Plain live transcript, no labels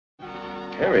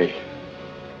Harry,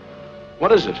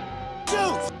 what is it?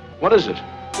 What is it?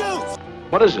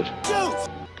 What is it?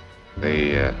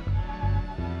 The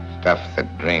stuff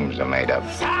that dreams are made of.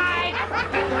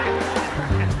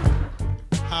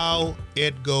 How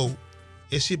it go?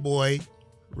 It's your boy,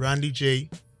 Randy J.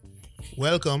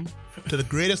 Welcome to the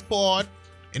greatest pod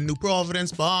in New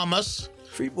Providence, Bahamas.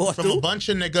 Freeport From too. a bunch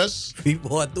of niggas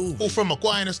Freeport too. who from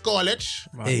Aquinas College.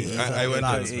 Hey, I went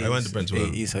to Prince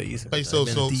William. But so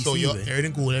you're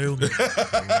everything cool, everything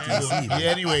good.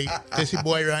 Yeah, anyway, this your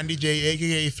boy Randy J,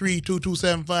 aka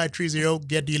 3227530.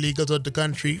 Get the illegals out the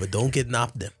country. But don't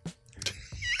kidnap them.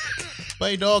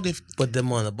 By dog, if Put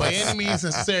them on the bus. by any means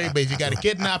necessary, but if you gotta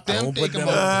kidnap them, Don't take put them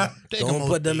them out. Take Don't them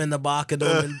put out. them in the back of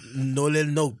no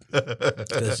little note.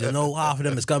 Because you know half of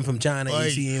them is coming from China. Boy. You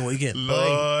see ain't weekend.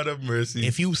 Lord of mercy.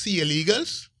 If you see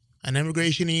illegals and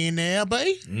immigration in there, boy,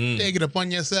 take it upon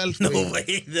yourself. No boy.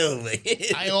 way, no way.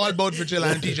 I all about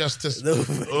vigilante justice. No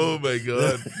way. Oh my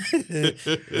God.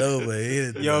 No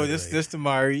way. Yo, this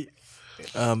Tamari,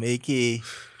 aka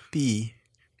P.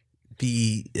 But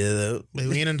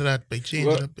we ain't into that, boy. Change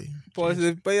What? it up, boy.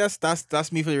 Positive, but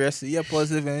that's me for the rest of the year.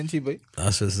 Positive energy, boy.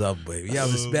 That's what's up, boy. We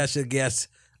have a special guest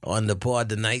on the pod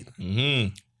tonight.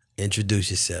 Mm-hmm. Introduce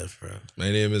yourself, bro.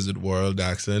 My name is Edward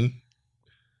Daxon.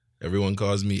 Everyone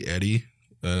calls me Eddie.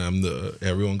 And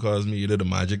everyone calls me either the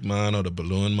Magic Man or the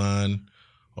Balloon Man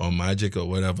or Magic or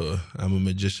whatever. I'm a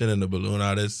magician and a balloon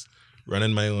artist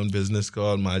running my own business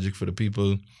called Magic for the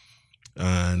People.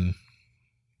 And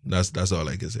that's all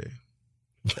I can say.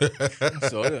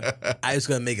 I was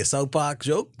gonna make a South Park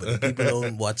joke, but the people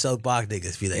don't watch South Park. They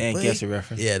just feel like, Ain't "Boy, guess a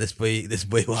reference. yeah, this boy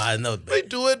wild out." I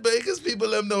do it, because people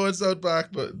them know it's South Park,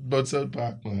 but South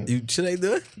Park, man. Should I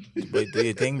do it? But do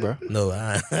your thing, bro. No,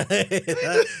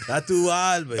 not too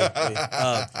wild, but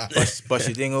Bust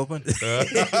your thing open.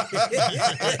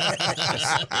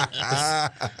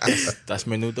 That's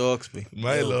my new dogs, boy.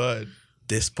 My Lord.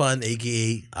 this pun,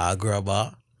 aka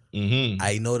Agrabah. Mm-hmm.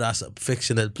 I know that's a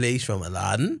fictional place from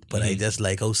Aladdin, but I just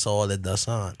like how solid that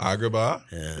sound. Agrabah?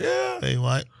 Yeah. Hey,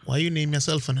 why you name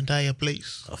yourself an entire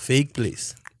place? A fake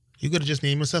place. You could have just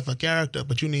named yourself a character,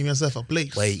 but you name yourself a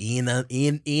place. Wait,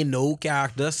 ain't no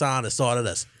character sound as solid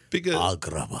as Because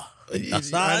Agrabah. and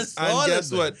solid,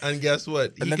 guess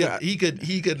what?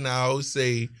 He could now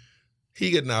say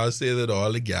that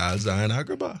all the gals are in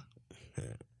Agrabah.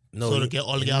 No, So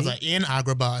all the guys are in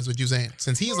Agrabah is what you're saying.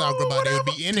 Since he's Agrabah, they would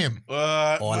be in him. or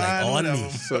like on whatever. me.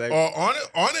 So like, Or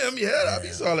on him, yeah, that'd be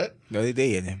solid. no,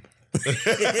 they in him.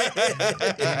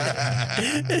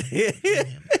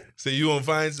 So you won't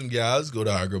find some gals, go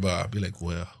to Agrabah. Be like,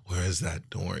 well, where is that?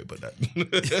 Don't worry about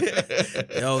that.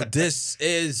 Yo, this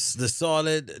is the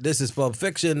solid. This is Pulp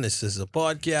Fiction. This is a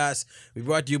podcast. We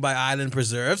brought to you by Island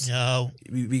Preserves. Yo.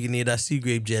 We can need that sea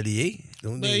grape jelly, eh?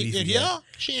 Don't But, make me forget. yeah,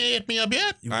 she ain't hit me up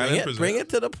yet. You Island bring it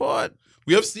to the pod.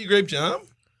 We have sea grape jam.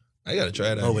 I gotta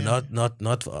try that. Oh, but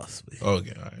not for us.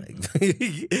 Okay, all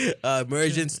right.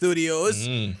 Immersion Studios,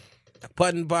 Mm.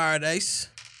 Puddin' Paradise.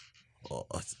 Oh,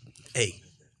 hey,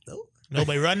 no. No,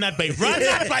 but run that, babe. Run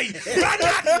that, babe. Run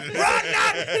that. Run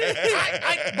that.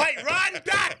 Wait,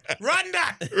 run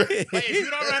that. Wait, if you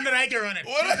don't run it, I can run it.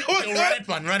 What? You run it,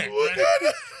 fun. Run it.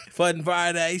 Puddin'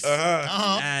 Paradise,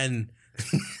 Uh-huh. and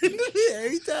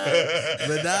every time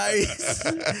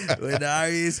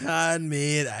Benari's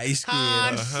handmade ice cream.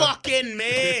 Han fucking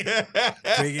made.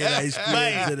 Bringing ice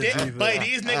cream to the people.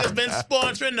 These niggas been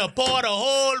sponsoring the pod a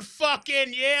whole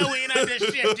fucking year. We ain't had this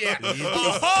shit yet. A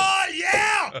whole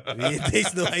year. We ain't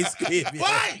taste no ice cream yet.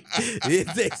 Why? We ain't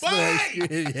taste no ice cream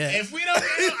yet. If we don't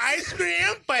get no ice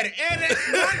cream by the end of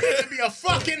this month, it'll be a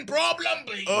fucking problem,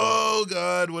 please. Oh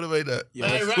God, what have I done? Hey,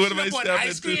 What rushing have I up on stepped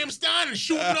ice into? cream stand and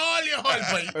shooting all your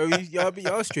husband.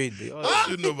 Y'all straight, boy. Don't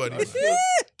shoot nobody. Man.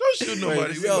 Don't shoot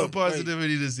nobody. We got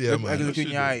positivity this year, I man. can Don't look in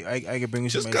shoot your nobody. eye. I can bring you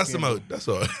some Just ice cuss cream, them out. That's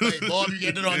all. Hey, Bob, you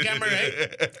get it on camera,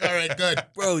 right? All right, good.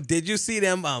 Bro, did you see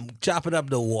them chopping up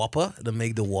the Whopper to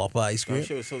make the Whopper ice bro. cream? That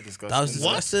shit was so disgusting. That was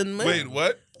disgusting, man. Wait,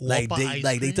 what? Like Whopper they ice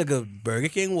they cream? took a Burger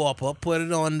King Whopper, put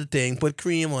it on the thing, put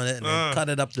cream on it, and then cut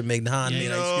it up to make the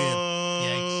handmade ice cream.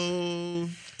 No,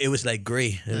 It was like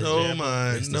gray. It was no,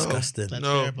 man, It's no, disgusting. That's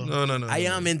no, terrible. no. I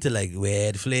am into like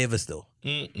weird flavors though.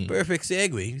 Mm-mm. Perfect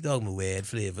segue. You talking about weird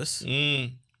flavors?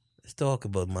 Mm. Let's talk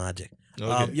about magic.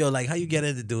 Okay. Yo, like how you get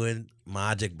into doing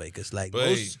magic, because like Boy.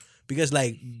 most, because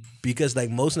like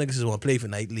most niggas just want to play for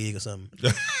night league or something.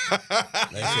 Like,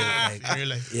 so, like,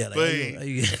 Really? yeah, like Boy. how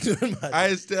you get doing magic?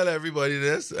 I tell everybody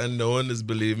this, and no one is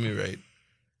believe me, right?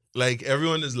 Like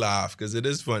everyone is laugh because it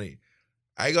is funny.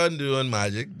 I got into doing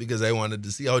magic because I wanted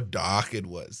to see how dark it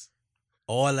was.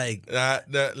 Or like I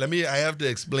have to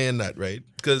explain that, right?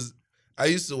 Because I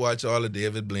used to watch all the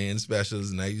David Blaine specials,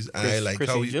 and I like Chris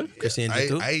how Angel? Chris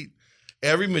Angel too?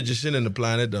 Every magician in the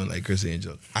planet don't like Chris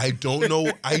Angel. I don't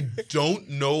know. I don't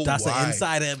know That's why. an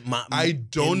insider. I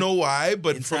don't know why,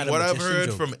 but from insider what I've magician heard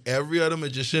joke. from every other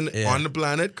magician on the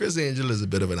planet, Chris Angel is a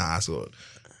bit of an asshole.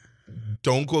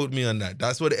 Don't quote me on that.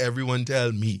 That's what everyone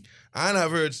tell me. And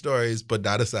I've heard stories, but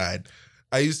that aside,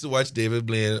 I used to watch David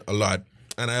Blaine a lot,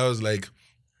 and I was like,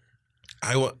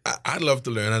 I'd love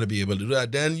to learn how to be able to do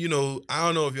that. Then, you know, I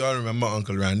don't know if y'all remember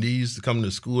Uncle Randy. He used to come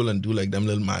to school and do like them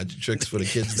little magic tricks for the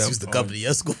kids. This used to come to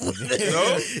your school.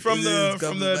 No, from the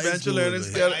Adventure Learning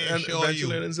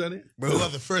Center. You are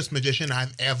the first magician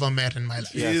I've ever met in my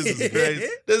life. Jesus Christ.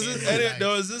 There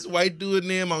was this white dude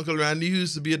named Uncle Randy who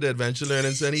used to be at the Adventure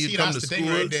Learning Center. He'd See, come that's to the thing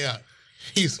school. right there.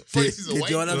 He's a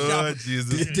white y'all have Oh,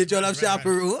 Jesus. Did y'all have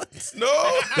chaperones? No.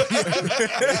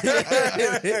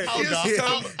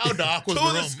 How dark was the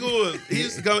to room? school. He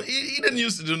used to come. He didn't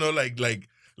used to do no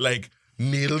like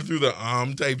needle through the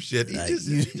arm type shit. He just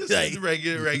like-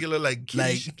 did regular like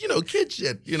kid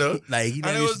shit. You know, Like he And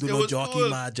never it used to was- do it no was jockey cool.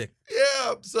 magic.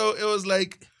 Yeah. So it was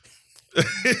like,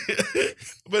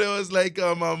 but it was like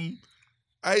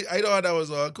I thought that was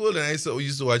all cool, and I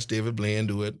used to watch David Blaine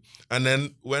do it. And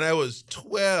then when I was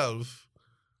 12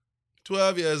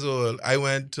 years old, I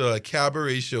went to a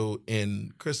cabaret show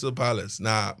in Crystal Palace.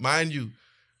 Now, mind you,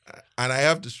 and I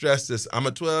have to stress this, I'm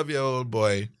a 12-year-old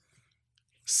boy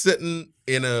sitting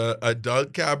in a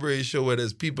adult cabaret show where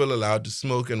there's people allowed to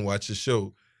smoke and watch the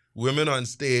show. Women on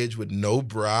stage with no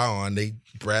bra on, they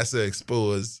breasts are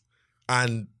exposed.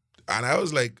 And I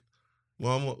was like,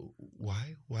 Mom,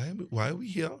 why are we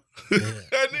here? And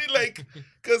they like,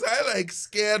 cause I like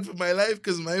scared for my life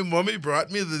because my mommy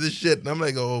brought me to this shit, and I'm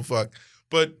like, oh fuck.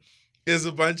 But there's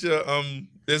a bunch of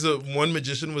one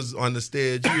magician was on the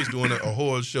stage. He was doing a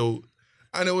whole show,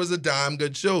 and it was a damn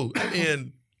good show. I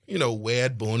mean, you know,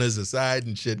 weird boners aside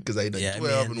and shit because I like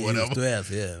 12 and he was whatever.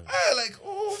 12, yeah. I like,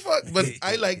 oh fuck, but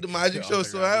I like the magic show,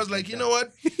 so I was like, you know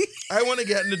what? I want to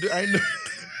get into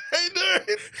I know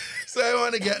it. So I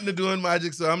want to get into doing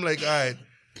magic. So I'm like, all right.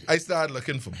 I started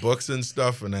looking for books and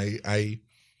stuff, and I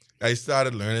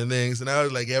started learning things, and I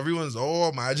was like, everyone's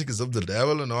magic is of the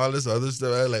devil and all this other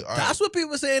stuff. I was like, all right. That's what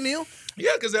people saying, Neil.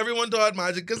 Yeah, because everyone thought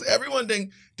magic, because everyone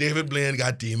think David Blaine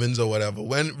got demons or whatever,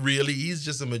 when really he's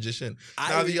just a magician.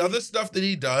 The other stuff that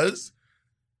he does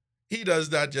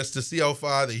that just to see how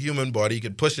far the human body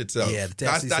could push itself. Yeah, to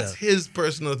test that's itself. his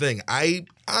personal thing. I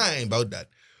ain't about that.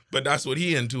 But that's what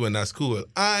he into, and that's cool.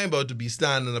 I ain't about to be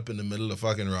standing up in the middle of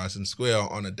fucking Rawson Square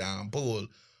on a damn pole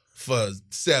for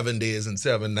 7 days and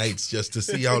 7 nights just to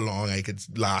see how long I could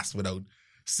last without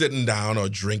sitting down or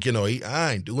drinking or eating.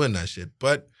 I ain't doing that shit.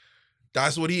 But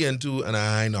that's what he into, and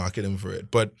I ain't knocking him for it.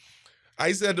 But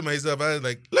I said to myself, I was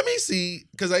like, let me see,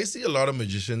 because I see a lot of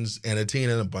magicians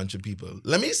entertaining a bunch of people.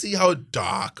 Let me see how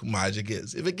dark magic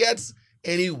is. If it gets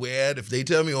any weird, if they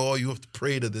tell me, oh, you have to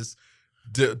pray to this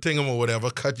thingam or whatever,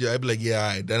 cut you, I'd be like, yeah, all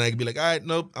right. Then I'd be like, all right,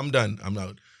 nope, I'm done. I'm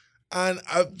out. And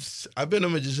I've been a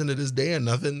magician to this day, and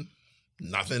nothing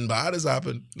bad has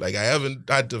happened. Like, I haven't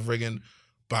had to friggin'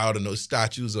 bow to no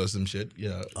statues or some shit.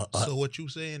 Yeah. So what you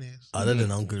saying is, Other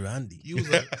than Uncle Randy. you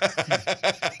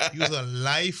was a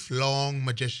lifelong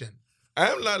magician. I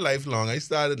am not lifelong. I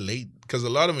started late because a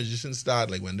lot of magicians start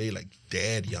like when they like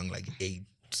dead young, like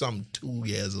 2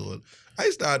 years old. I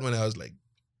started when I was like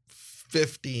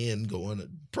 15,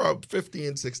 probably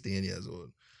 15, 16 years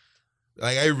old.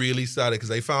 Like I really started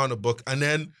because I found a book, and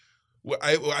then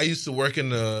I used to work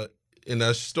in a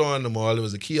store in the mall. There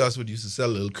was a kiosk where used to sell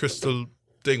a little crystal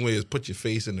thing where you put your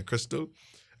face in the crystal.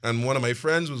 And one of my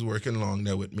friends was working along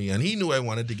there with me, and he knew I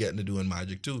wanted to get into doing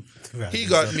magic too. Right. He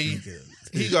got me.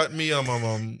 He's a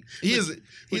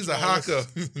hacker.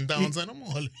 Down Center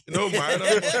Mall. No, Married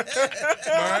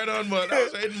on Mall. I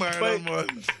was right, Married on Mall.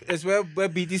 It's where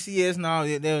BTC is now.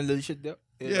 They're a little shit there.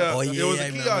 Yeah, Oh, it yeah, was I a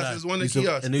remember kiosk. that. It was one of the You used to-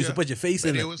 kiosks. And they used to Yeah. put your face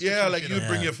in But it. it was Yeah, like you'd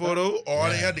bring your photo, or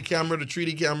they had the camera, the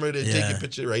 3D camera, they'd take Yeah. your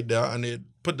picture right there, and they'd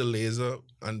put the laser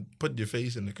and put your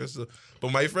face in the crystal.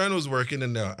 But my friend was working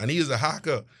in there, and he was a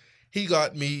hacker. He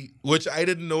got me, which I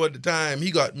didn't know at the time,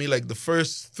 he got me like the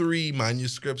first 3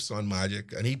 manuscripts on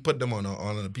magic, and he put them on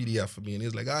a PDF for me, and he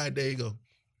was like, all right, there you go.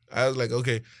 I was like,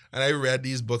 okay. And I read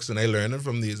these books, and I learned it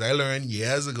from these. I learned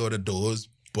years ago that those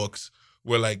books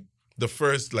were like the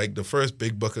first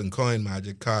big book on coin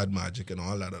magic, card magic, and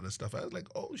all that other stuff. I was like,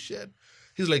 oh shit.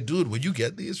 He's like, dude, where you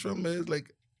get these from? I was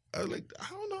like, I don't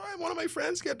know. One of my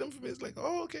friends get them for me. It's like,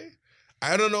 oh, okay.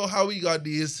 I don't know how he got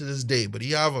these to this day, but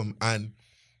he have them. And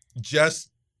just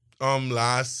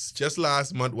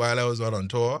last month while I was out on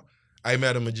tour, I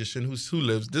met a magician who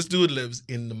lives. This dude lives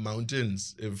in the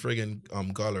mountains in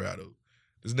friggin' Colorado.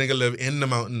 This nigga live in the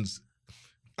mountains,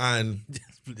 and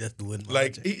Just doing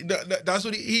like magic. that's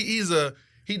what he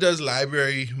does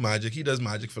library magic. He does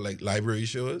magic for like library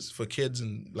shows for kids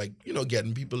and like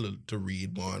getting people to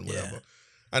read more and whatever. Yeah.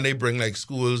 And they bring like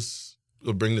schools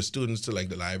will bring the students to like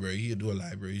the library. He'll do a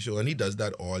library show, and he does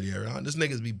that all year round. This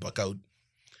niggas be buck out.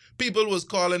 People was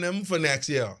calling him for next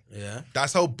year. Yeah.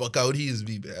 That's how buck out he is.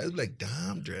 I was like,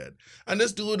 damn, dread. And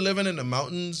this dude living in the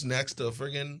mountains next to a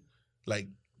friggin' like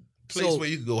place where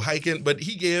you could go hiking. But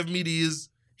he gave me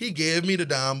the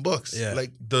damn books. Yeah.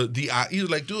 Like he was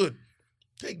like, dude,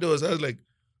 take those. I was like,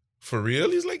 for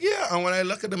real? He's like, yeah. And when I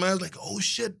look at them, I was like, oh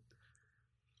shit,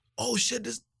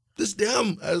 this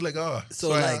damn. I was like, oh.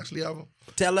 So I actually have them.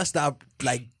 Tell us that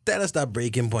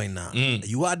breaking point now.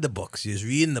 You had the books. You was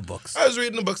reading the books. I was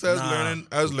reading the books. I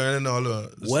was learning all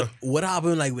the stuff. What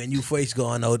happened like when you first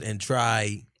gone out and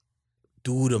try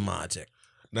do the magic?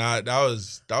 Nah, that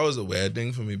was a weird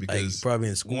thing for me because Like probably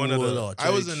in school or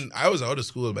church. I was out of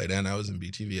school by then. I was in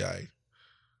BTVI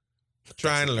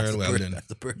trying to learn welding.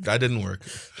 That didn't work.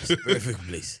 That's the perfect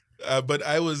place. But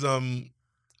I was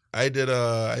I did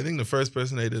I think the first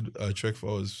person I did a trick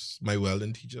for was my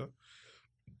welding teacher.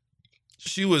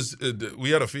 She was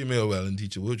we had a female welding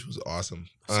teacher, which was awesome.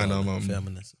 And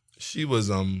feminist. She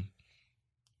was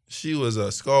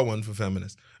a score one for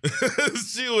feminist.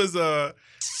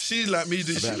 She let me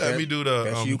do the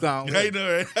Bet you can't I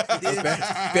know, right?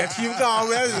 Bet you can't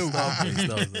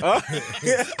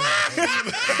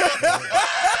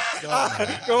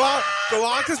Go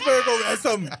on, Pittsburgh, go weld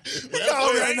something.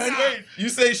 You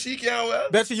say she can't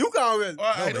weld? Bet you can't weld.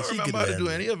 I don't remember how to do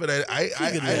any of it. I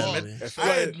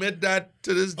admit that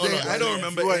to this day. I don't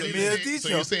remember anything. So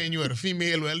you're saying you had a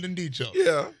female welding teacher?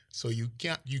 Yeah. So you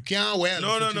can't weld.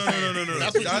 No.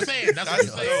 That's what you're saying. That's what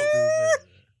you're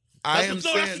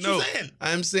saying.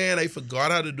 I'm saying I forgot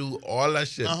how to do all that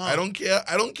shit. I don't care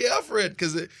for it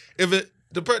because the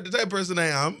type of person I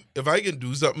am, if I can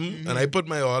do something and I put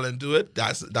my all into it,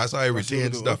 that's how I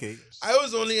retain stuff. Okay. I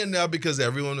was only in there because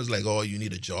everyone was like, "Oh, you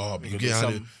need a job. You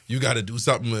got to do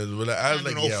something." I was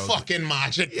like, "Yeah, fucking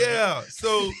magic." Yeah,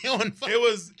 so it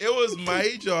was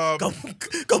my job. Come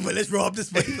on, let's rob this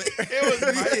place. It was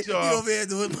my job. You over here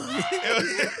doing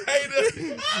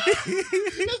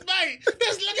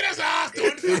Just look at us ass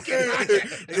doing fucking magic.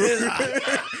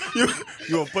 You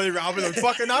gonna put it around with a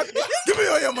fucking up? Give me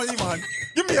all your money, man.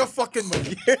 Give me your fucking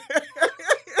money.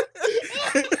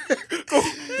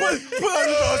 Put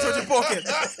on your pocket.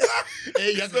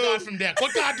 Hey, you got the card from there.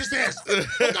 What card is this?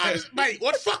 What card is... Mate,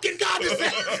 what fucking card is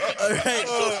this? All right.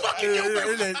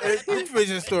 You can finish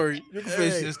your story.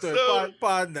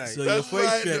 Pardon that. So your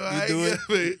first trip,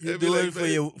 you do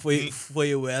it for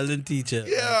your welding teacher.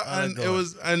 Yeah,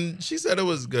 and she said it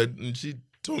was good, and she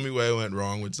told me where I went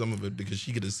wrong with some of it because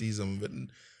she could have seen some of it.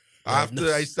 And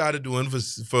after I started doing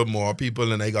for more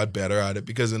people and I got better at it,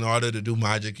 because in order to do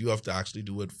magic, you have to actually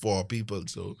do it for people.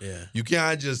 So you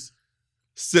can't just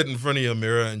sit in front of your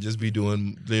mirror and just be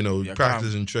doing,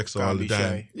 practicing tricks all the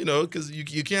time. Because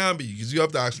you can't be, because you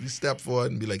have to actually step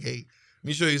forward and be like, hey, let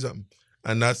me show you something.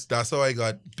 And that's how I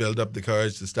got built up the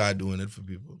courage to start doing it for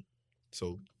people.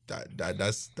 So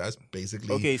that's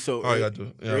basically okay. So how I got to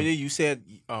it. Yeah. Really, you said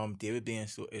David Blaine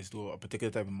is do a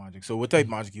particular type of magic. So what type of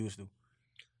magic you used to do?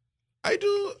 I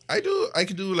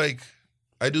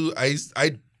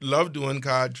love doing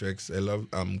card tricks. I love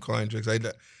coin tricks.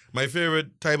 My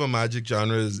favorite type of magic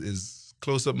genre is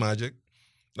close-up magic.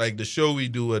 Like the show we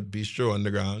do at Bistro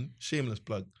Underground. Shameless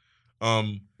plug.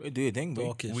 Do your thing,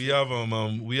 bro. We have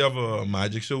a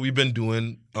magic show we've been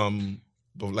doing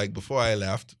before I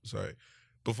left,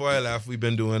 we've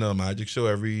been doing a magic show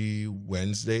every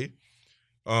Wednesday.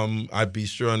 At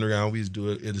Bistro Underground, we used to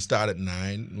do it. It'll start at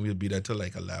 9, and we'll be there till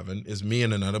like 11. It's me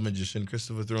and another magician,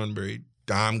 Christopher Thornberry,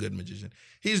 damn good magician.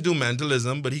 He's do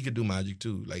mentalism, but he could do magic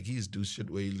too. Like he's do shit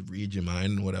where he read your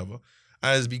mind and whatever.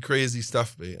 And it's be crazy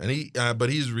stuff, babe. And but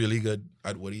he's really good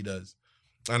at what he does.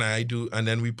 And I do. And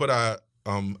then we put our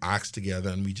acts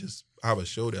together, and we just have a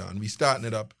show there. And we starting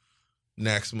it up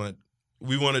next month.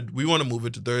 We want to move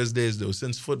it to Thursdays though,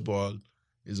 since football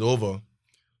is over.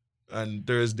 And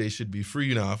Thursday should be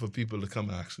free now for people to come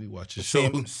actually watch the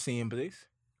show. Same place?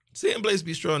 Same place,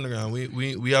 Bistro Underground.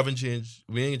 We haven't changed.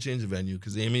 We ain't changed the venue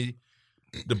because Amy,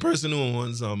 the person who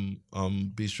owns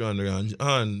Bistro Underground,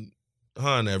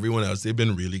 her and everyone else, they've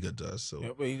been really good to us.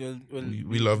 So we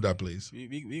love that place.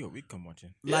 We come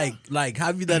watching. Like,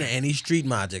 have you done any street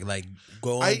magic? Like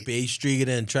go on Bay Street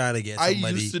and trying to get somebody? I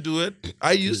used to do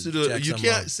it. You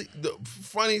can't see the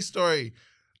funny story.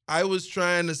 I was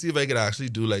trying to see if I could actually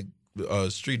do like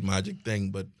a street magic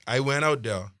thing, but I went out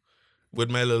there with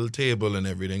my little table and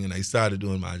everything, and I started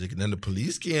doing magic, and then the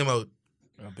police came out.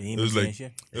 It was like,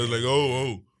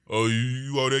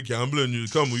 you out there gambling? You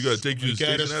come, we gotta take you to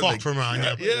the station. Fuck from around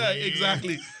here. Yeah,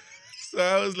 exactly. So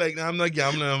I was like, nah, I'm not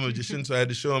gambling, I'm a magician. So I had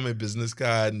to show him my business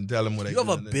card and tell him what I do. You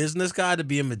have a business card to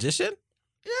be a magician?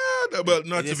 Yeah, but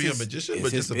not to be a magician,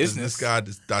 but just a business card.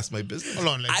 That's my business. Hold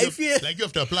on, I feel like you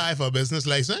have to apply for a business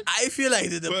license. I feel like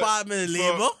the Department of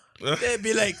Labor, they'd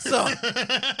be like, so,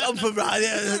 come from around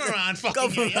here.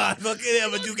 Come from around fucking here,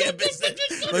 but you get business.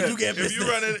 But you get business. If you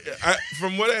running,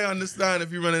 from what I understand,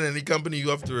 if you run in any company, you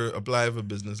have to apply for a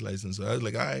business license. So I was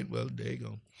like, all right, well, there you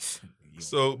go.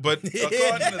 So, but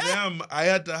according to them, I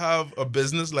had to have a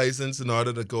business license in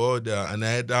order to go out there, and I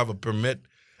had to have a permit.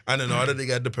 And in order to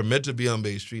get the permit to be on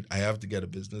Bay Street, I have to get a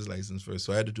business license first.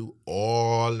 So I had to do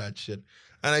all that shit.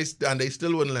 And they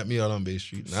still wouldn't let me out on Bay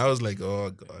Street. And I was like,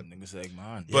 oh God. Niggas like,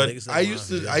 man. But Yeah, I used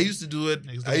to do it.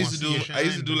 I used to do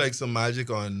shine, like some magic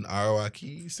on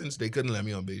Arawaki since they couldn't let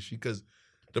me on Bay Street. Because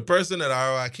the person at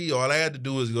Arawaki, all I had to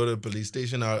do was go to the police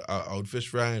station out Fish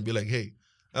Fry and be like, hey,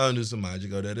 I want to do some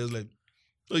magic out there. They was like,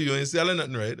 oh, you ain't selling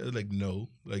nothing, right? I was like, no.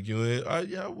 Like, you ain't,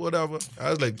 yeah, whatever.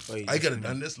 I was like, I could have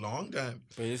done this long time.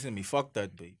 But listen to me, fuck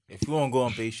that, babe. If you want to go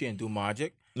on Bay Street and do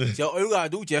magic, so all you gotta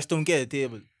do, just don't get a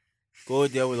table. Go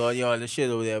there with all the shit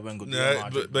over there and go do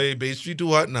magic. But Bay Street too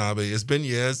hot now, but it's been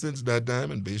years since that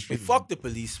time, and Bay Street. Hey, fuck the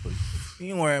police, babe. You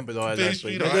ain't worrying about all Bay that,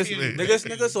 Street babe. hot,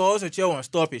 Niggas also chill want to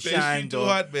stop it, Bay shine, Street too dog.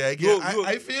 hot, babe.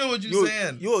 I feel what you're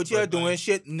saying. You out here doing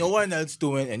shit no one else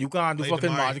doing, and you can't do Wait,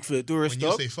 fucking Damari, magic for the tourist When you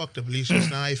stuff. say fuck the police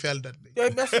just now, I felt that. They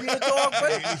mess with your dog,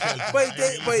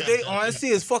 but they honestly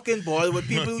is fucking bothered with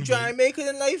people who try and make it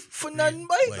in life for nothing,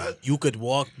 boy. Wait, you could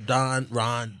walk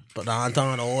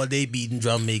downtown all day beating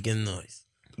drum, making noise.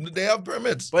 They have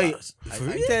permits. Wait, For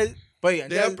real?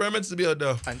 They have permits to be out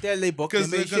there. Until they book the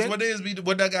Because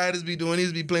what that guy is be doing,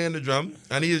 he's be playing the drum,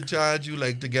 and he'll charge you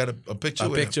like to get a picture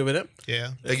with him. with him?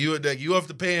 Yeah. Like you have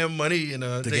to pay him money, you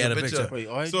know, to take get a a picture. picture. Wait,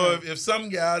 all right, So now. if some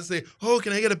guys say, "Oh,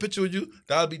 can I get a picture with you?"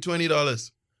 That'll be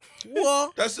 $20.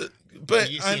 What? That's it.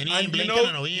 But You see, and he ain't blinking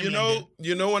or no, he ain't blinking.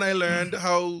 you know when I learned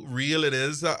how real it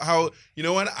is, how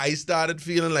when I started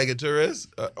feeling like a tourist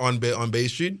on Bay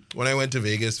Street when I went to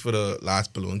Vegas for the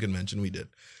last balloon convention we did.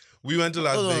 We went to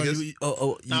Las Vegas.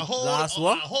 Now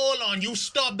hold on, you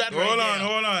stop that right there.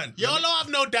 Hold on. Y'all don't have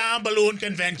no damn balloon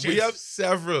conventions. We have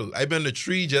several. I've been to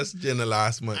 3 just in the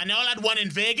last month. And y'all had one in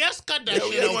Vegas? Cut that Yeah,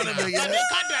 we shit had out one in now. Vegas.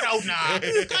 Cut that out now.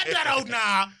 Cut that out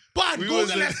now. But We Google was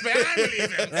that, man. I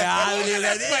believe him. I believe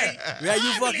that.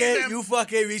 Yeah, you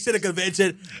fucking reached to the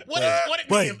convention. What it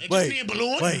mean? It just mean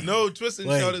balloon? Wait. No, Twist and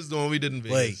Shout is the one we did in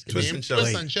Vegas. Twist and Shout.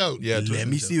 Twist and Shout. Yeah, Twist Let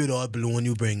and me Shout. see what all balloon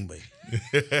you bring, boy.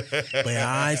 But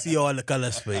I see all the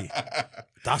colors, boy.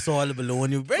 That's all the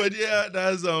balloon you bring. But yeah,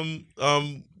 that's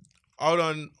out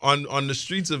on the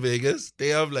streets of Vegas, they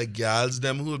have like gals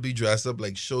them who will be dressed up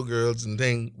like showgirls and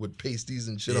thing with pasties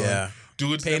and shit Yeah. on.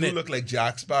 Dudes them who Painted. look like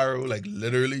Jack Sparrow, like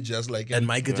literally just like him. And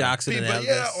Michael Jackson People, and Elvis.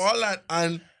 yeah, all that.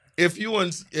 And if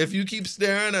you keep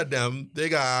staring at them, they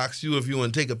gotta ask you if you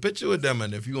want to take a picture with them,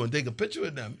 and if you want to take a picture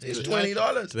with them, it's $20.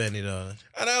 $20.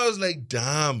 And I was like,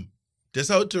 damn, this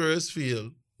how tourists feel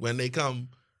when they come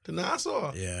to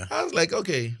Nassau. Yeah. I was like,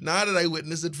 okay, now that I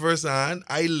witnessed it firsthand,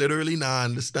 I literally now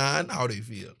understand how they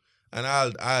feel. And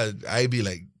I be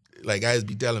like I'd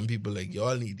be telling people like,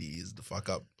 y'all need to ease the fuck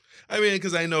up. I mean,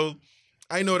 because I know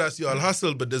that's y'all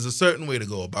hustle, but there's a certain way to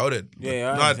go about it.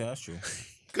 Yeah, I Not, understand. That's true.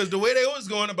 because the way they was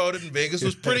going about it in Vegas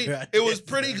was pretty good,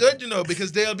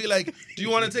 because they'll be like, do you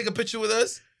want to take a picture with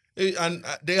us? And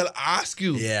they'll ask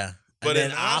you. Yeah. But and then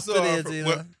then after also,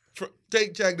 this,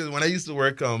 check this. When I used to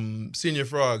work Senior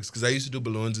Frogs, because I used to do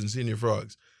balloons in Senior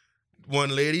Frogs,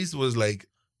 one ladies was like,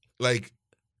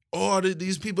 oh,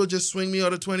 these people just swing me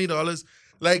out of $20.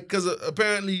 Like, because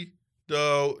apparently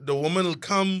the woman will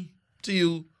come to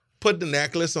you, put the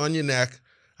necklace on your neck,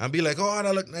 and be like, oh,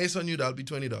 that look nice on you. That'll be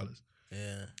 $20.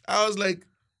 yeah. I was like,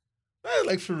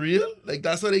 for real? Like,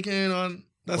 that's how they carrying on?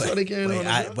 That's how they carrying on?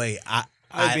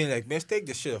 I've been like, man, take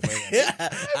this shit off. I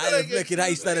was looking how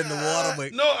you stood in the water,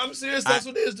 but No, I'm serious. That's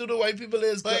what they is to the white people.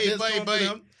 Is Bye.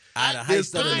 I had a high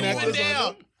stood in the Even water.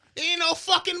 there. Ain't no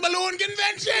fucking balloon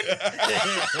convention.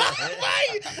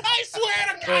 Why? I swear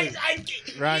to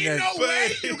God, Ron, you know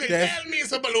way you can tell me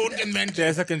it's a balloon convention.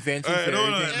 There's a convention All right, for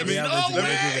hold on.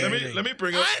 everything. Let me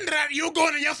bring up. Andra, you go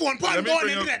on your phone, go on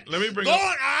the internet. Let me bring Go up.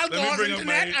 on, I'll let go me on bring the up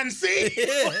internet my- and see.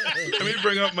 Let me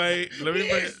bring up my.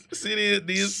 See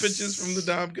these pictures from the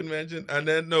Dom convention, and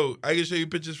then I can show you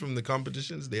pictures from the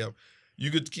competitions they have.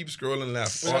 You could keep scrolling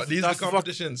left. Well, These are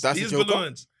competitions. that's These the joke,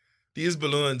 balloons. These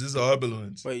balloons. These are all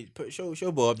balloons. Wait,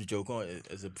 show Bob the joke on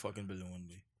as a fucking balloon.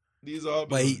 These all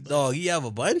But balloons. he have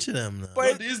a bunch of them now.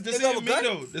 No, this ain't me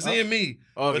though. This ain't me.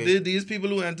 Okay. But these people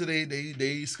who enter,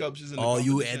 they sculptures in the Oh,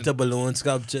 you competition. enter balloon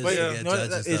sculptures. But to yeah, get no,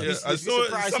 judges it's, and Yeah, stuff. it's, I saw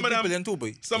surprise some of them- people in too,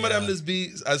 boy. Some of them Yeah. just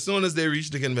be as soon as they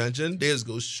reach the convention, they just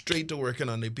go straight to working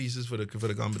on their pieces for the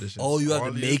competition. Oh, you have All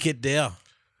to these- make it there.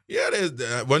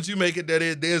 Yeah, once you make it there,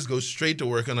 they just go straight to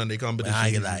working on their competition. I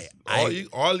ain't like-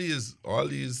 all these.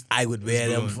 I would wear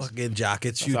them balloons. fucking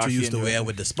jackets That's Future actually used to wear interesting.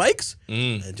 with the spikes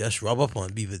Mm. and just rub up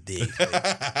on people's dick.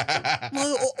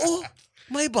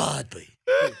 My bad, boy.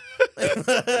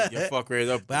 You fuck right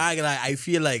up. But I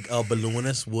feel like a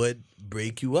balloonist would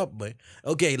break you up, but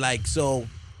okay, like so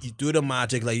you do the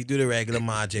magic, like you do the regular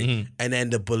magic, and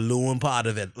then the balloon part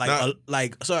of it, like Nah.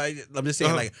 sorry, I'm just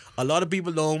saying, like a lot of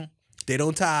people don't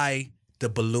tie the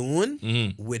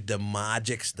balloon with the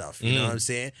magic stuff. You know what I'm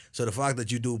saying? So the fact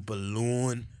that you do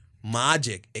balloon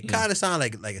magic, it kind of sounds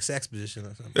like a sex position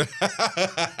or something,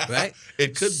 right?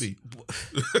 It could be.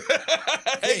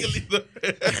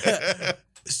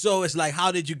 So it's like,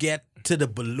 how did you get to the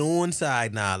balloon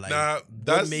side now? Like, Nah, what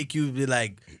that's- make you be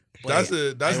like, that's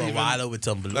wait, that's I even- wild with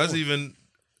some balloon.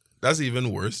 that's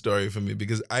even worse story for me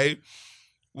because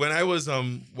when I was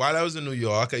while I was in New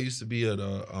York, I used to be at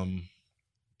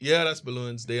yeah, that's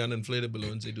balloons. They uninflated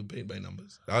balloons. They do paint by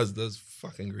numbers. That's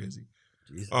fucking crazy.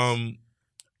 Jesus.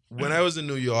 When I was in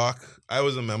New York, I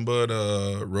was a member of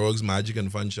the Rogues Magic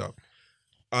and Fun Shop,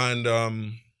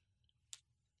 and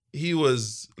he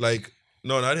was like,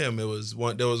 no, not him. There was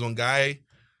one guy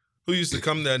who used to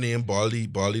come there named Baldy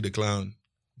the Clown,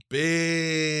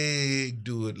 big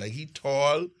dude, like he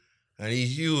tall and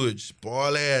he's huge,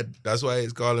 bald head. That's why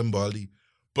it's called him Baldy.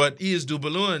 But he used to do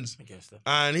balloons, I guess so.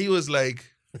 and he was like.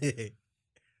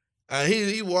 And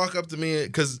he walked up to me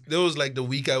because it was like the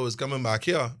week I was coming back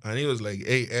here, and he was like,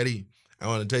 "Hey Eddie, I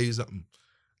want to tell you something."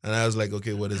 And I was like,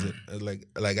 "Okay, what is it?" I was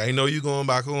like I know you going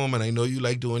back home, and I know you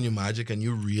like doing your magic, and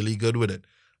you're really good with it.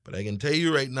 But I can tell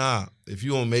you right now, if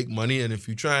you don't make money, and if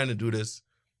you're trying to do this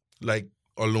like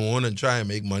alone and try and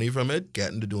make money from it,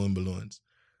 get into doing balloons.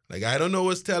 Like I don't know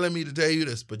what's telling me to tell you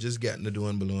this, but just get into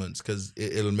doing balloons because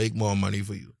it'll make more money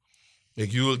for you.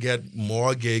 Like you will get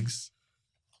more gigs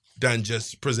than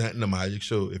just presenting a magic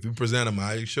show. If you present a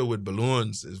magic show with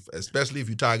balloons, especially if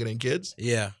you're targeting kids,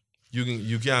 Yeah.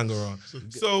 you can't go wrong.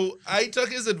 So I took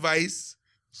his advice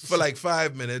for like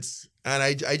 5 minutes, and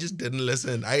I just didn't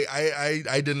listen.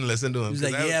 I didn't listen to him. He was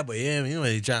 'cause like, I- yeah, but yeah, you know,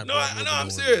 he trying no, I'm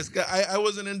serious. I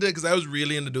wasn't into it because I was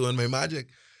really into doing my magic.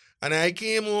 And I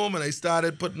came home and I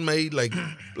started putting my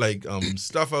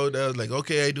stuff out there. I was like,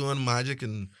 okay, I doing magic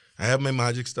and I have my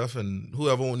magic stuff, and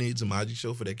whoever needs a magic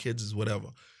show for their kids is whatever.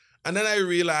 And then I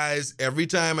realized every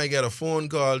time I get a phone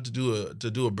call to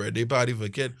do a birthday party for a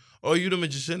kid, oh, you the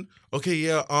magician? Okay,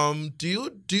 yeah. Do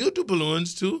you do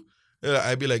balloons too?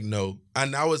 I'd be like, no.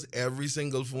 And that was every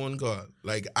single phone call.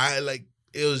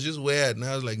 It was just weird. And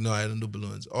I was like, no, I don't do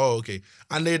balloons. Oh, okay.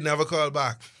 And they'd never call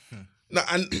back. No,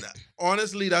 and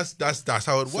honestly, that's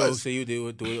how it was. So you do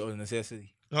it out of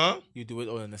necessity. Huh? You do it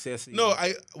out of necessity. No,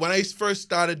 when I first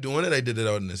started doing it, I did it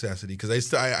out of necessity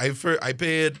because I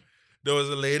paid. There was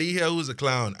a lady here who was a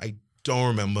clown. I don't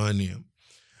remember her name.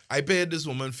 I paid this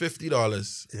woman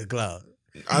 $50. The cloud.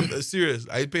 I'm serious.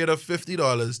 I paid her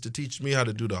 $50 to teach me how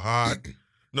to do the heart,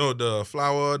 the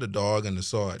flower, the dog, and the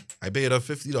sword. I paid her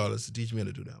 $50 to teach me how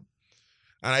to do them.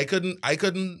 And I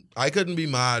couldn't be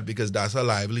mad because that's her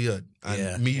livelihood,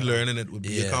 and me learning it would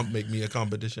be make me a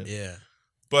competition. Yeah.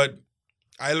 But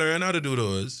I learned how to do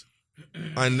those,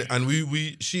 and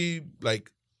she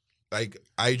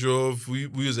I drove. We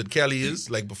was at Kelly's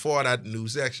like before that new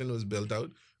section was built out.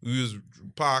 We was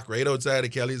parked right outside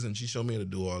of Kelly's, and she showed me how to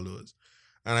do all those.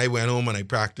 And I went home and I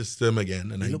practiced them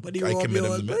again, and I committed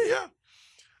them to me. Yeah.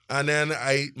 And then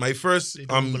my first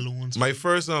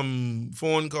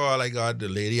phone call I got, the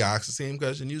lady asked the same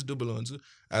question. You do balloons too?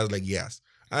 I was like, yes.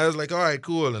 I was like, all right,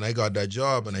 cool. And I got that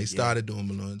job and I started doing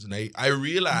balloons. And I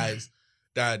realized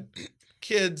that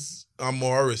kids are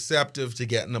more receptive to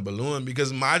getting a balloon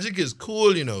because magic is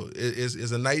cool, you know.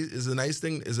 It's a nice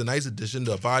thing, it's a nice addition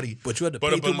to a party. But you have to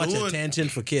pay too much attention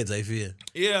for kids, I feel.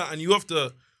 Yeah, and you have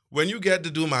to, when you get to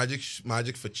do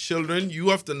magic for children, you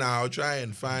have to now try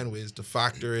and find ways to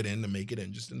factor it in to make it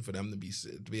interesting for them to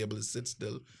be able to sit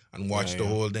still and watch the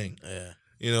whole thing. Yeah.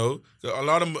 You know, so a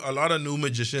lot of new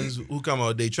magicians who come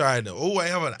out, they try to, I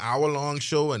have an hour-long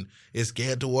show and it's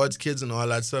geared towards kids and all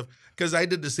that stuff. Because I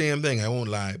did the same thing, I won't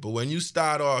lie. But when you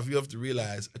start off, you have to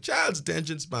realize a child's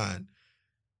attention span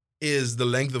is the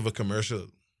length of a commercial.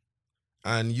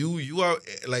 And you are,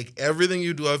 like, everything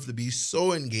you do have to be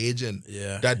so engaging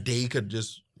that they could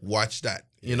just watch that.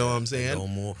 You know what I'm saying? No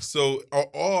more. So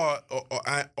or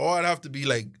I'd have to be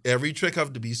like every trick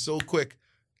have to be so quick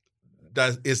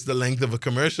that it's the length of a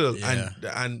commercial,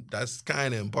 and that's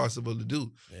kind of impossible to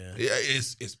do.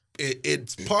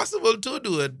 It's possible to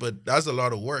do it, but that's a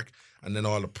lot of work. And then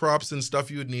all the props and stuff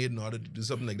you would need in order to do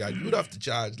something like that, you would have to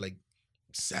charge like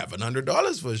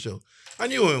 $700 for a show,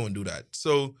 and you wouldn't want to do that.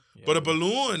 So, but a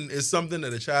balloon is something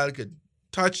that a child could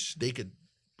touch. They could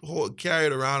carry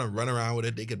it around and run around with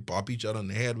it. They could pop each other on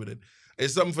the head with it.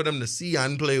 It's something for them to see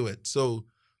and play with. So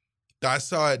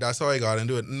that's how I got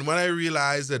into it. And when I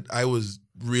realized that I was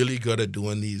really good at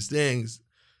doing these things,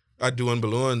 at doing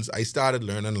balloons, I started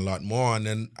learning a lot more. And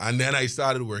then I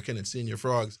started working at Senior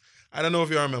Frogs. I don't know if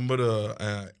you remember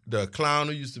the clown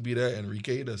who used to be there,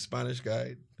 Enrique, the Spanish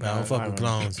guy. I don't fuck with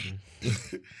clowns.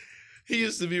 He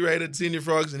used to be right at Senior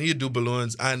Frogs, and he'd do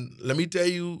balloons. And let me tell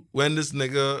you, when this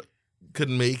nigga could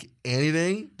make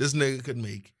anything, this nigga could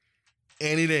make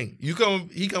anything. He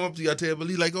come up to your table,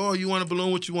 he's like, oh, you want a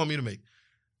balloon? What you want me to make?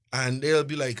 And they'll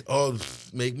be like, oh,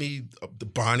 make me the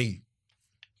Barney.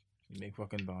 Make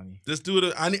fucking Barney. This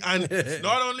dude, and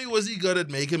not only was he good at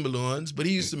making balloons, but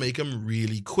he used to make them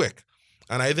really quick.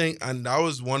 And I think, and that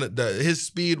was his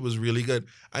speed was really good.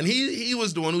 And he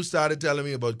was the one who started telling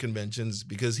me about conventions,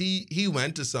 because he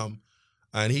went to some,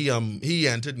 and he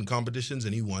entered in competitions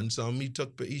and he won some.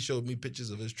 He showed me pictures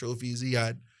of his trophies he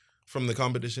had from the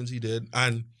competitions he did,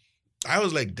 and I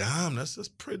was like, damn, that's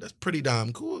pretty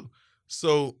damn cool.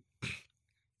 So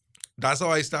that's how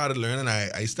I started learning.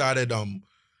 I started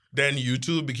then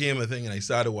YouTube became a thing, and I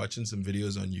started watching some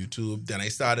videos on YouTube. Then I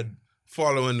started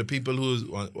following the people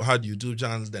who had YouTube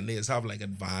channels. Then they just have like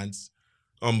advanced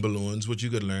balloons, which you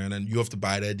could learn, and you have to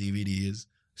buy their DVDs.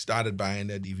 Started buying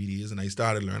their DVDs, and I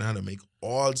started learning how to make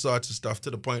all sorts of stuff, to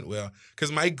the point where,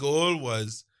 because my goal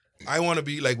was, I want to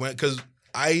be like, because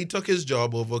I took his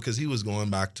job over because he was going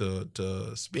back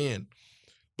to Spain.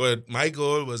 But my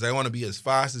goal was, I want to be as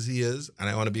fast as he is, and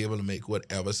I want to be able to make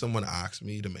whatever someone asks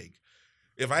me to make.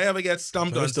 If I ever get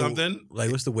stumped on something...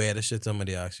 what's the weirdest shit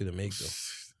somebody asks you to make, though?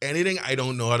 Anything I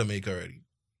don't know how to make already.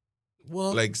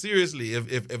 Well... Like, seriously,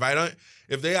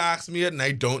 if they ask me it and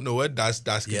I don't know it, that's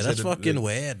yeah, that's fucking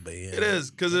weird, but yeah. It is,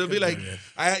 because it'll be like,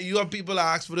 you have people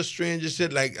ask for the strangest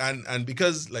shit, like, and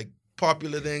because, like,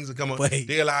 popular things that come on,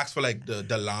 they'll ask for, like,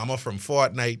 the llama from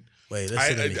Fortnite. Wait,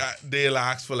 listen to me. They'll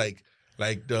ask for, like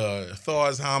the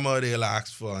Thor's hammer, they'll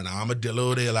ask for an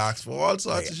armadillo, they'll ask for all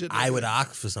sorts of shit. I would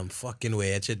ask for some fucking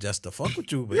weird shit just to fuck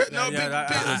with you. But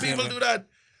people do that.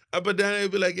 But then it'll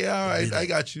be like, yeah, all right, I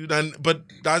got you. But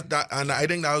and I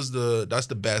think that's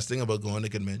the best thing about going to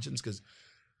conventions, because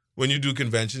when you do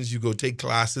conventions, you go take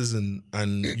classes and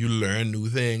you learn new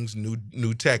things,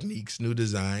 new techniques, new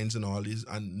designs, and all these,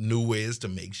 and new ways to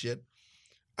make shit.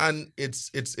 And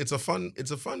it's a fun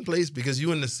place, because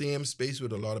you're in the same space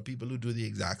with a lot of people who do the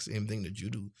exact same thing that you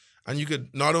do. And you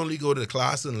could not only go to the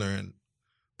class and learn,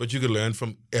 but you could learn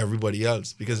from everybody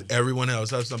else, because everyone else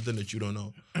has something that you don't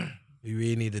know. We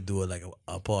really need to do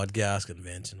a podcast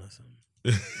convention or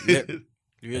something.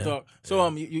 Talk. So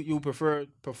you prefer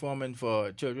performing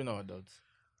for children or adults?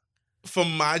 For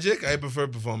magic, I prefer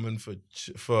performing for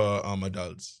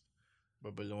adults.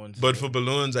 But for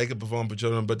balloons, I could perform for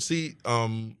children. But see,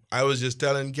 I was just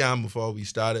telling Cam before we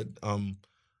started,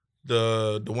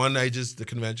 the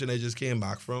convention I just came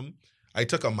back from, I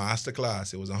took a master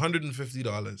class. It was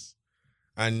 $150,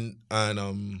 and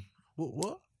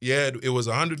what? Yeah, it was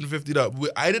 $150.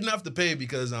 I didn't have to pay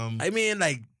because I mean,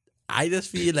 like, I just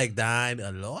feel like that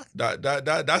a lot.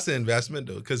 That's an investment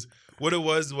though, because what it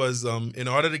was in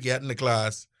order to get in the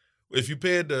class, if you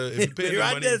paid the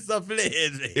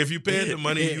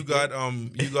money, you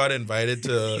got invited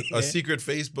to a secret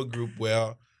Facebook group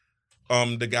where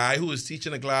the guy who was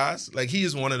teaching the class, like, he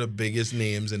is one of the biggest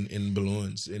names in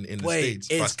balloons in the States.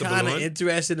 It's kind of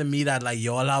interesting to me that, like,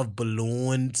 y'all have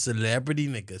balloon celebrity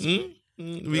niggas.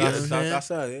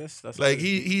 That's like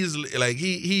he's like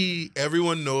he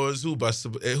everyone knows who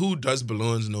does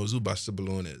balloons knows who Buster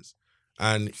Balloon is.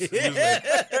 And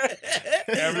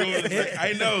everyone was like,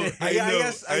 I know. I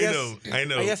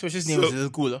guess what's his name is a little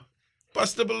cooler.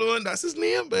 Buster Balloon, that's his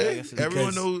name, man.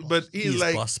 Everyone knows, but he's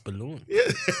like Buster Balloon.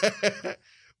 Yeah.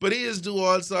 But he is do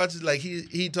all sorts of, like,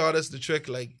 he taught us the trick,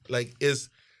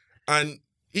 and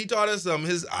he taught us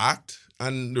his act,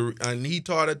 and he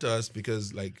taught it to us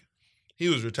because, like, he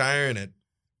was retiring it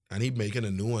and he making a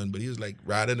new one, but he was like,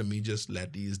 rather than me just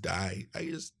let these die, I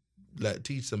just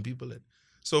teach some people it.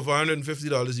 So for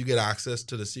 $150, you get access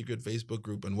to the secret Facebook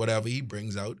group, and whatever he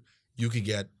brings out, you could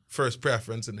get first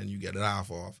preference, and then you get it half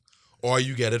off, or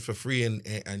you get it for free, and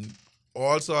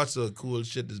all sorts of cool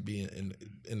shit is being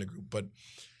in the group. But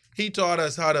he taught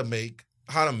us how to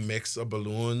mix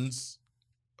balloons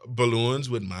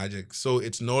with magic. So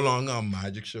it's no longer a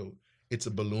magic show. It's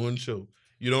a balloon show.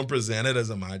 You don't present it as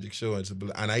a magic show. It's a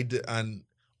balloon. And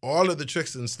all of the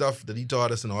tricks and stuff that he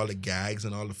taught us and all the gags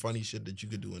and all the funny shit that you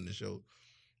could do in the show.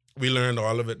 We learned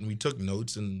all of it and we took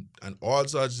notes and all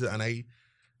sorts of, and I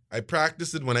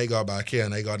practiced it when I got back here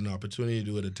and I got an opportunity to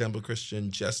do it at Temple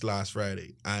Christian just last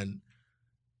Friday. And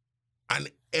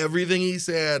everything he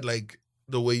said, like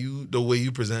the way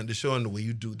you present the show and the way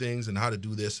you do things and how to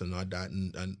do this and not that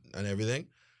and everything,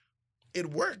 it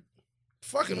worked.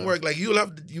 Fucking worked. Like you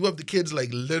have the kids like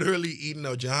literally eating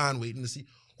out your hand, waiting to see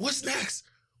what's next.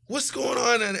 What's going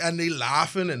on? And they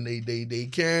laughing and they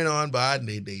carrying on bad and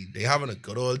they having a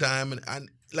good old time and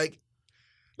like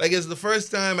it's the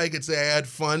first time I could say I had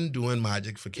fun doing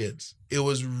magic for kids. It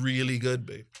was really good,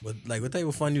 babe. But like, what type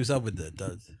of fun you up with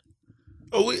that?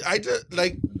 Oh, I did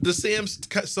like the same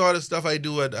sort of stuff I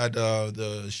do at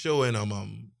the show in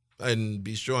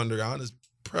Bistro Underground is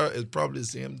probably the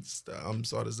same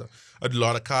sort of stuff. A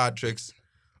lot of card tricks,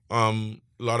 a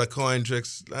lot of coin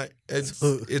tricks. Like it's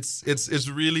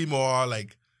really more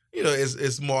like, you know,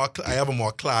 it's more. I have a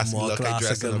more classy look. I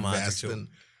dress in a vest and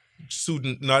suit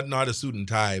and not a suit and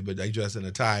tie, but I dress in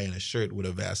a tie and a shirt with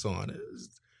a vest on.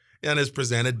 And it's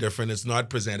presented different. It's not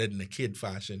presented in a kid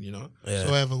fashion, you know? Yeah.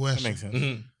 So I have a question. That makes sense.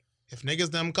 Mm-hmm. If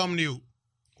niggas them come to you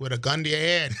with a gun to your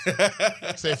head,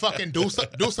 say fucking do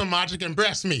some magic and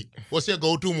breast meat, what's your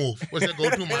go-to move? What's your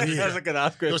go-to magic? That's a good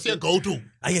ask question. What's your go-to?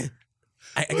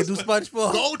 I can do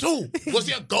SpongeBob. Go-to. What's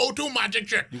your go-to magic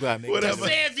trick? You gotta make to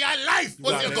save your life.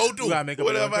 What's your go-to? You gotta make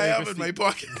Whatever I have in my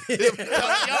pocket. Your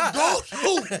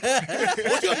go-to.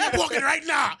 What's your pocket right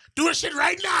now? Do the shit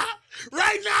right now.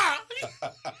 Right now.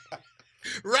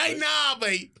 Right now,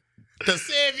 babe. To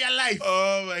save your life.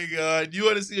 Oh my God. You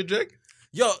want to see a trick?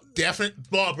 Yo, definitely.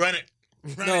 Bob, run it.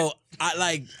 No,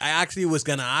 I actually was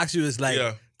gonna ask you, is like,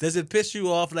 does it piss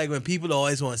you off like when people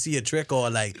always want to see a trick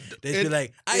or like they be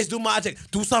like, I just do magic,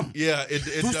 do something. Yeah, it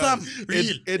do does. something.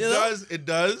 It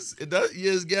does.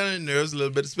 Yeah, it's getting on nerves a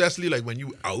little bit, especially like when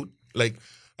you out. Like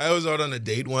I was out on a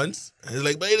date once. And it's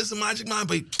like, babe, this is a magic man,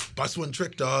 babe. Bust one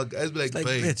trick, dog. I was like, babe.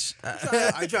 Bitch.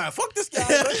 I try to fuck this guy.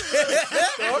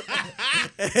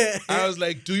 I was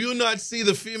like, do you not see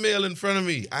the female in front of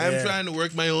me? I am trying to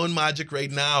work my own magic right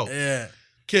now. Yeah.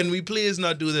 Can we please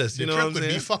not do this? You know what I'm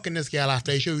saying? Be fucking this girl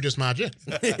after I show you this magic.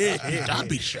 That'd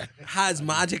be shit. Has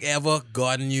magic ever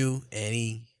gotten you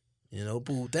any,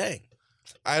 boo thing?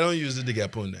 I don't use it to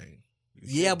get pundang.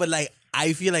 Yeah, but like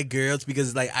I feel like girls,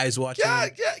 because like I was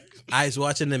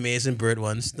watching the Amazing Bird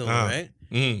Wonderstone, right?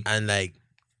 Mm. And like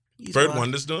Bird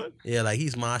Wonderstone? Yeah, like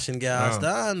he's mashing girls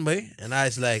down, boy. And I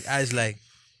was like,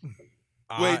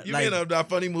 wait, you mean that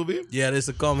funny movie? Yeah, it's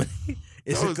a comedy.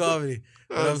 It's a comedy.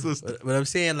 But I'm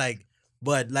saying like,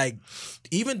 but like,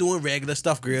 even doing regular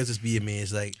stuff, girls just be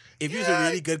amazed. Like, if you're a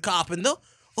really good carpenter,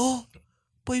 boy,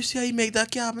 you see how you make that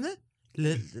cabinet?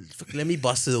 Let me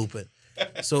bust it open.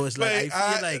 So it's like,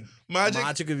 I feel like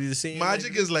magic could be the same.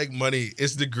 Magic is like money.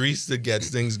 It's the grease that gets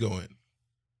things going.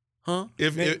 Huh?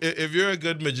 If you're a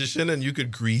good magician and you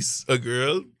could grease a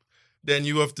girl, then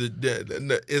you have to.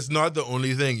 It's not the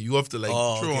only thing. You have to like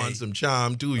throw on some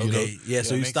charm too. You know. Yeah.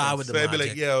 So you start with the magic. I'd be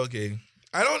like, yeah, okay.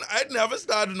 I'd never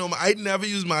started I'd never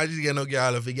use magic to get no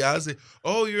girl. If a girl say,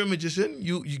 "Oh, you're a magician.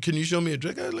 Can you show me a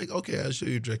trick?" I was like, "Okay, I'll show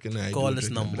you a trick." And I call this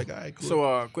number. Like, all right, cool.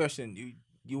 So, question: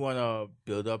 You want to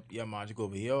build up your magic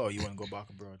over here, or you want to go back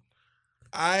abroad?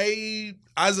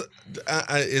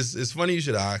 It's funny you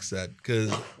should ask that,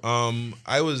 because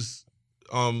I was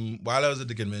while I was at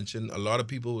the convention, a lot of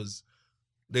people was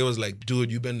like,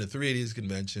 dude, you've been to 3 of these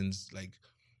conventions, like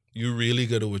you really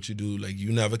good at what you do, like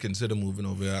you never consider moving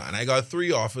over there. And I got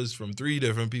 3 offers from 3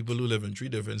 different people who live in 3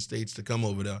 different states to come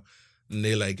over there. And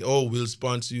they like, oh, we'll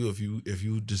sponsor you if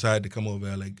you decide to come over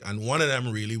there. Like, and one of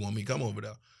them really want me to come over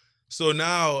there. So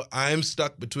now I'm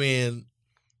stuck between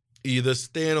either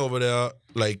staying over there,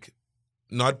 like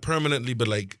not permanently, but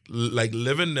like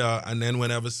living there, and then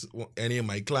whenever any of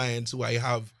my clients who I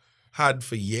have had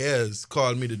for years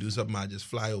call me to do something, I just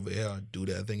fly over here, do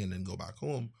that thing, and then go back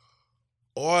home,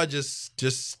 or just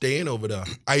staying over there.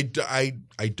 I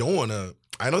don't want to.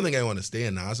 I don't think I want to stay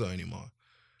in Nassau anymore,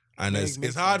 and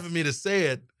it's hard for me to say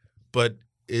it, but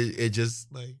it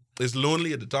just like. It's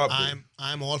lonely at the top.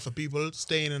 I'm all for people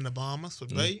staying in the Bahamas,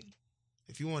 but babe,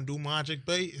 if you want to do magic,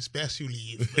 babe, it's best you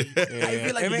leave. I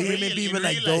feel like people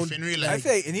like don't. In real life. I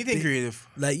say anything creative.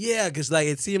 Like because like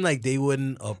it seemed like they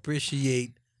wouldn't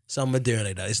appreciate something there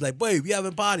like that. It's like, boy, we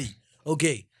having party,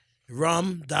 okay,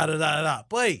 rum, da da da da.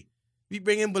 Boy, we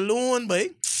bringing balloon, boy.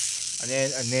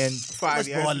 And then 5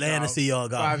 years more from land now, to see y'all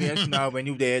got. 5 years from now, when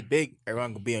you dead big,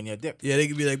 everyone gonna be on your dick. Yeah, they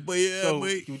could be like, but yeah, So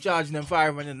wait. you charging them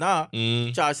 $500 now,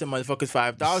 charge some motherfuckers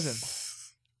 5,000.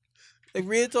 Like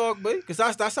real talk, boy, because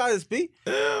that's how this be.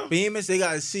 Yeah. Behemoths, they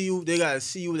gotta see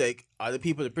you like other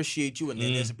people appreciate you and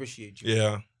then they appreciate you.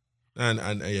 Yeah.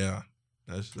 And yeah.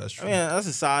 That's true. I mean, that's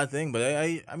a sad thing, but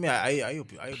I hope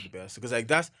the best because like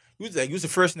you was the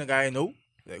first nigga I know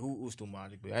like who's too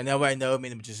magic. But I never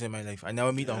made a magician in my life. I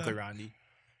never meet Uncle Randy.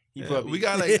 He probably we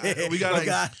got like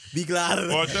be glad of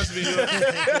it. Oh, trust me,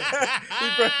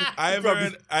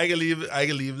 I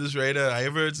can leave this right there. I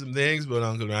have heard some things, but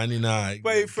Uncle Randy, nah.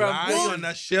 Wait, from what? On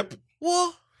that ship?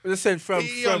 What? Listen, from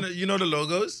you know the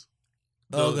logos?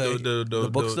 The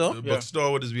bookstore? The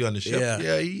bookstore would just be on the ship.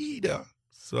 Yeah, he there.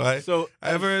 So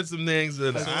I've heard some things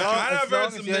that I've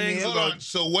heard some things. Hold on.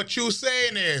 So what you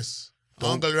saying is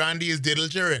Uncle Randy is diddle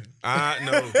children.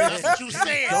 No. That's what you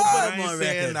saying. Don't put him I on ain't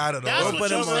saying record. that at That's all.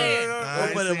 what you saying.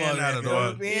 Don't put him on that at record.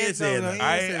 all. He ain't saying that.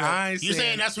 I ain't You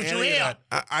saying that's what you hear?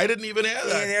 I didn't even hear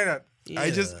that. I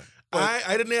just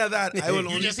I didn't hear that. I will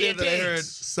only just say hear that I heard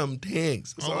things. some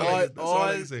things. That's all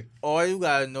I can say. All you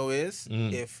gotta know is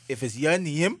if it's your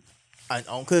name and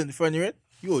Uncle in front of it,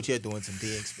 you out here doing some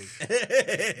things, baby.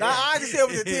 Now I just say what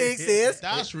the thing says.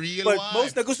 That's real. But wild.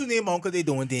 most niggas who name Uncle, they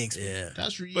doing things. Baby. Yeah.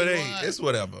 That's real. But hey, wild. it's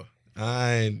whatever.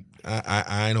 I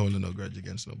ain't holding no grudge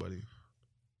against nobody.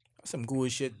 Some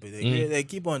good shit, but they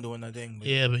keep on doing that thing. But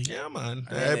Yeah, but Yeah, man.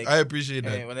 And I appreciate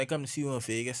and that. when I come to see you in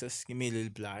Vegas, just give me a little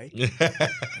ply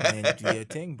and then do your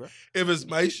thing, bro. If it's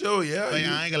my show, yeah. But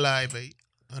I ain't gonna lie, babe.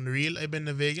 On the real, I've been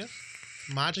to Vegas.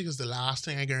 Magic is the last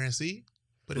thing I guarantee.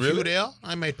 But if you were there,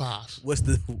 I might pass. What's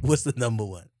the number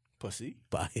one? Pussy.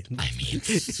 Buying. I mean,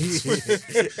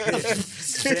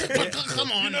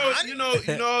 come on, You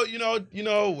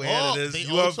know where it is. They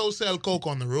You have also sell coke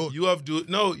on the road. you have dudes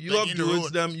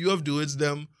them. You have dudes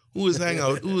them who is hang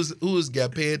out, who is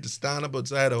get paid to stand up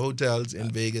outside of hotels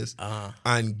in Vegas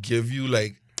and give you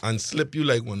and slip you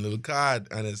one little card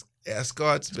and it's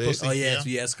escorts, babe. Oh yeah, it's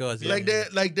escorts. Like they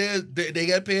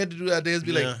get paid to do that. They just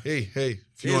be Yeah. like, hey,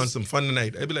 if you want some fun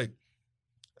tonight, I'd be like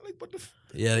what the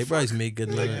Yeah, they probably make good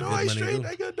money. no, good I money straight, too.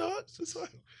 I got dogs. It's fine.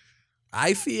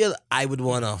 I feel I would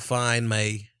want to find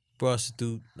my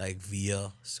prostitute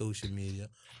via social media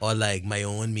or my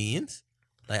own means.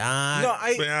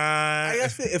 I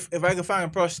guess if I could find a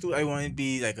prostitute, I want it to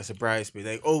be a surprise. But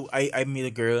I meet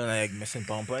a girl and I missing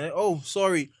bumper. And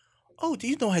sorry. Oh, do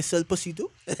you know I sell pussy too?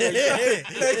 Something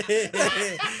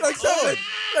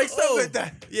like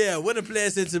that. Yeah, what a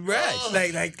pleasant surprise.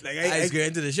 I I go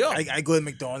into the show. I go to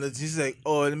McDonald's. She's like,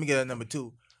 oh, let me get a number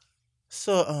 2.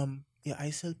 So, yeah, I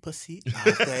sell pussy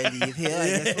after I leave here.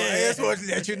 I just want to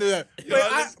let you know that.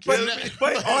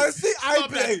 But honestly, I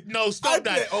play. Stop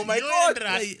that. Oh my You God. ain't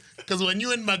that. Because when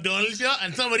you in McDonald's here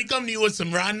and somebody come to you with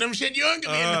some random shit, you ain't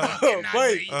gonna be in the fucking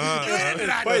Wait,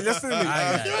 that. wait, listen to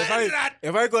me.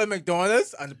 If I go to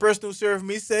McDonald's and the person who served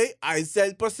me say I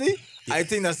sell pussy, I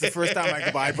think that's the first time I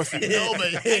can buy pussy. No,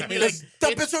 but I'd be like,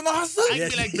 That bitch on the hustle.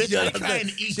 I'd be like, bitch, I'm trying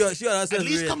to eat. She on hustle. At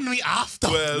least come to me after.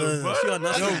 Well, She on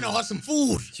I'm trying hustle. to have some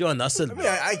food. She on hustle. I mean,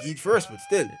 I eat first, but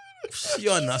still. She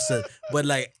on hustle. But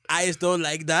I just don't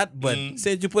like that. But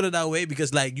since you put it that way,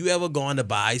 because you ever gone to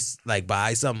buy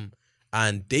some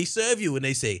and they serve you and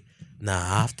they say, nah,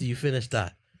 after you finish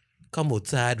that, come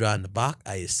outside round the back,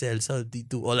 I sell something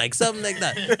too. Or something like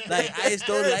that. I just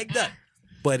don't like that.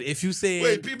 But if you say,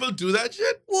 wait, people do that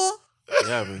shit? what?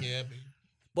 Yeah, bro. Yeah, baby.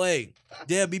 But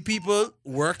there'll be people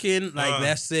working,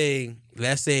 let's say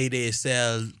they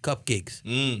sell cupcakes.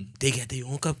 They get their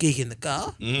own cupcake in the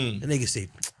car. And they can say,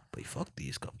 but fuck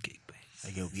these cupcakes, babe.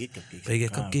 I get weird cupcakes. They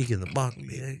get cupcake in the box,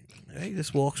 man. Hey,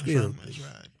 just walk straight up.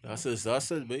 That's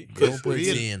it, babe. Don't put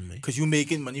it in, man. Because you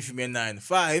making money from your 9 to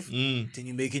 5, then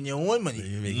you making your own money.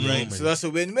 You make your own money. So that's a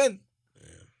win-win.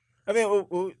 I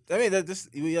mean, this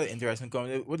we had an interesting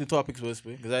comment. What the topics was,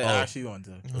 because I actually want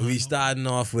to. We starting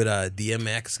off with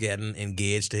DMX getting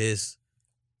engaged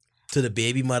to the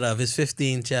baby mother of his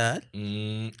 15th child.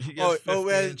 He gets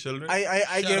 15 children. I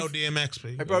Shout give. out DMX,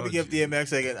 baby. I probably give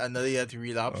DMX another year to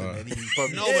relapse, and then he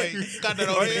probably. No way. Got that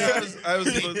out there. I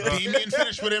was supposed to. Damien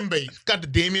finished with him, babe. Got the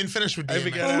Damien finished with I DMX.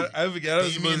 forget. I was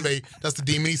Damien, supposed. babe. That's the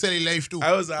Damien. He said he life too.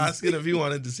 I was asking if he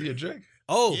wanted to see a trick.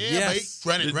 Oh, Yeah, yes. babe.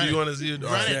 Run it, Do you want to see it?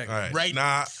 All Run it. All right. Right.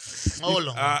 Nah. Hold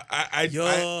on.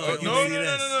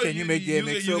 No. Can you make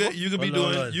DMX sober? You could be Hold on,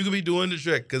 doing. hold on. You could be doing the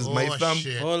trick because my thumb.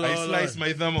 Shit. Hold on, I hold slice on.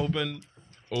 my thumb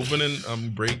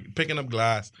opening, picking up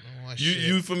glass. Oh, You shit.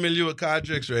 you familiar with card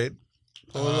tricks, right?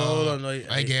 Hold on. No,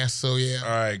 I guess so, yeah.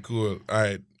 All right, cool. All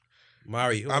right.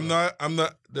 Mario. I'm not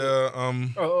the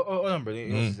Oh, hold on, brother.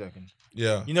 Just a second.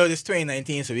 Yeah. You know, this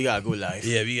 2019, so we gotta go live.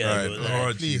 Yeah, we All gotta right. go live.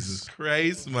 Oh, Please. Jesus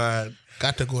Christ, man.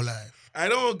 Got to go live. I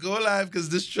don't go live because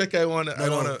this trick I want to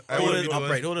Hold be it doing.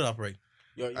 upright. Hold it upright.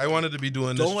 I wanted to be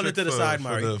doing this Don't hold it trick to the side,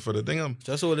 Mari. for the thing.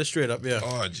 Just hold it straight up. Yeah.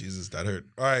 Oh, Jesus, that hurt.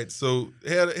 All right, so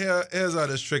here's how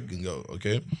this trick can go,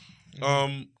 okay?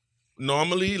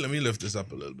 Normally, let me lift this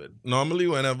up a little bit. Normally,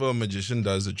 whenever a magician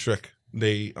does a trick,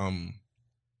 they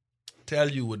tell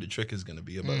you what the trick is going to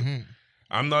be about. Mm-hmm.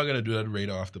 I'm not going to do that right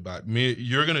off the bat.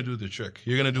 You're going to do the trick.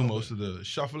 You're going to do most of the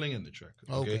shuffling and the trick,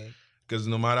 okay? Because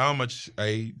no matter how much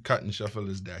I cut and shuffle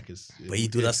this deck, But you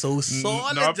do that so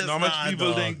solid. not much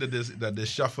people think that they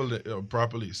shuffle it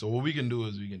properly. So what we can do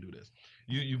is we can do this.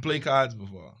 You play cards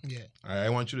before. Yeah. All right, I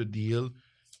want you to deal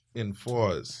in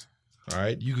fours. All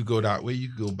right, you could go that way. You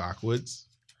could go backwards.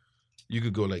 You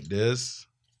could go like this,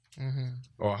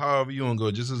 or however you want to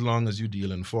go. Just as long as you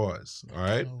deal in fours. All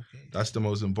right, Okay. that's the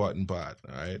most important part.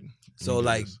 All right. So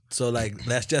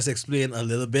let's just explain a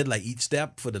little bit, like each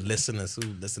step for the listeners who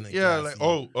listening. Yeah, can't like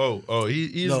see.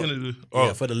 he's No. gonna do.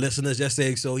 Yeah, for the listeners, just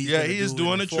saying. So he's Yeah, gonna he is do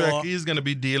doing it a in trick. four. He's gonna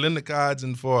be dealing the cards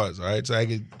in fours. All right, so I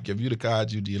could give you the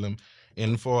cards. You deal them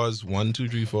in fours. 1, 2,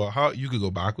 3, 4. How you could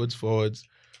go backwards, forwards.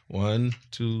 1,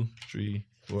 2, 3,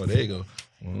 4. There you go.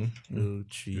 1, 2,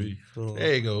 3, 4.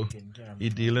 There you go. He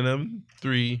dealing them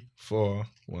 3, 4.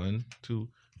 1, 2,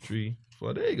 3,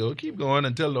 4. There you go. Keep going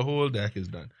until the whole deck is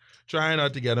done. Try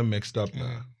not to get them mixed up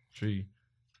now. 3,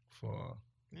 4,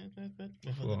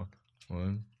 4.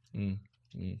 1.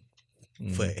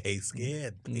 But I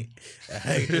scared.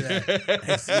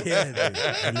 I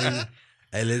scared.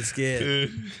 I little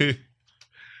scared.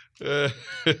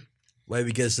 Why?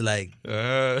 Because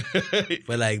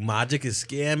but like magic is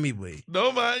scaring me, boy.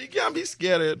 No, man, you can't be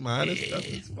scared of it, man.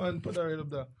 It's fun. Put that right up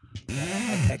there.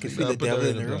 I can feel the Put that devil right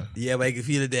in the up room. there. Yeah, but I can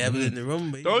feel the devil in the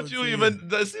room. Boy. Don't you even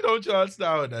don't y'all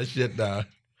start with that shit now.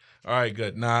 All right,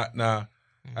 good. Nah.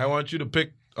 I want you to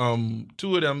pick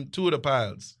two of the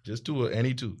piles. Just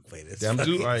any two. Wait, that's Them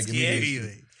two? All right, give me scary, these two.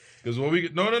 boy. Because what we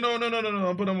no.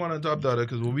 I'll put them one on top of the other.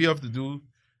 Because what we have to do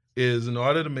is, in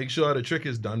order to make sure the trick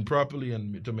is done properly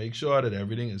and to make sure that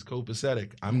everything is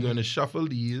copacetic, I'm going to shuffle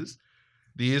these.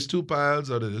 These two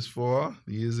piles out of this 4,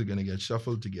 these are going to get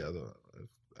shuffled together.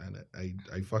 And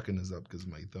I fucking this up because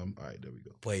my thumb. All right, there we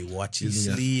go. Boy, watch your These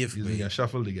gonna sleeve, These gonna boy. get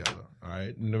shuffled together. All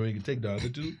right, and then we can take the other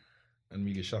 2, and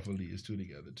we can shuffle these 2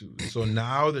 together too. So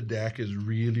now the deck is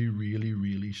really, really,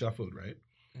 really shuffled, right?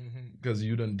 Because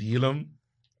you done deal them,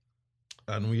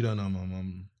 and we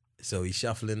done So he's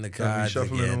shuffling the we cards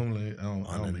shuffling again them. Like, I don't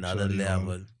on make another sure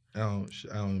level. I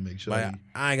don't make sure. But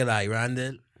I ain't gonna lie,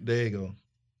 Randall. There you go.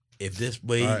 If this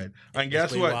way, All right, and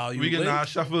guess way what? while you We can wait, now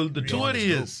shuffle the 2 of on the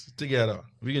these together.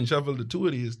 We can shuffle the 2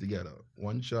 of these together.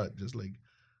 One shot, just like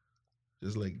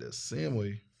this. Same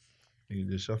way. You can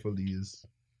just shuffle these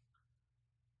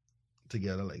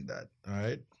together like that. All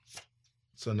right.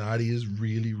 So now these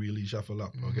really, really shuffle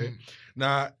up. Okay.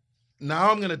 Now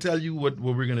I'm gonna tell you what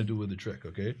we're gonna do with the trick.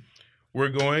 Okay.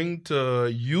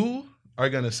 You are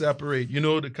gonna separate. You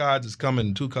know the cards is coming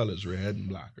in 2 colors, red and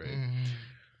black, right?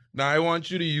 Now I want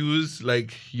you to use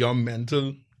like your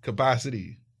mental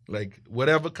capacity. Like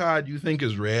whatever card you think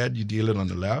is red, you deal it on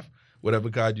the left. Whatever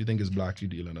card you think is black, you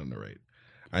deal it on the right.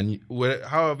 And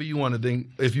however you want to think,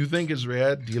 if you think it's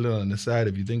red, deal it on the side.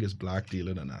 If you think it's black, deal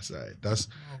it on that side.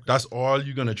 That's all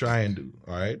you're gonna try and do.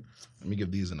 All right. Let me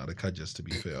give these another cut just to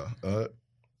be fair. All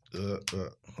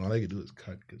I can do is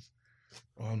cut because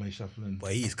all my shuffling.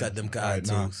 boy, he's cut them cards.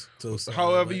 All right, So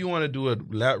however you want to do it,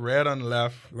 red on the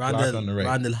left, black on the right.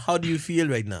 Randall, how do you feel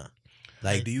right now?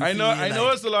 Like, do you? I know like,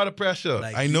 it's a lot of pressure.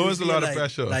 like, I do know you it's a feel lot of like-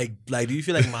 pressure. Like, do you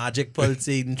feel like magic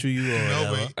pulsating through you or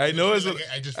No, whatever? but I know it's a,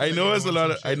 I just I feel know like it's a I lot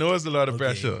want of some I know it's a lot of Okay.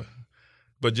 pressure,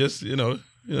 but just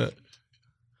yeah.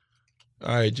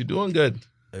 All right, you're doing good.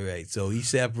 All right, so he's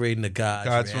separating the cards.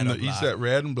 Cards red from the and east black side,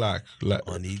 red and black,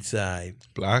 on each side.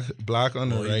 black on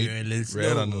the Boy, you're a right, little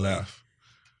red slow, on the boy. left.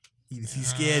 He's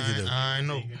scared you though. I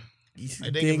know. He's I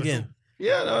think it was thinking.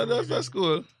 Yeah, no, that's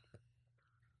cool.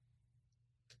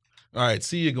 All right,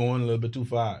 see, you're going a little bit too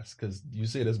fast because you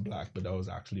say it's black, but that was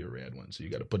actually a red one, so you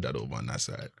got to put that over on that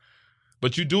side.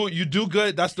 But you do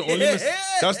good. That's the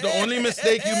only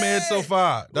mistake you made so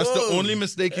far. That's the Whoa. only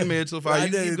mistake you made so far.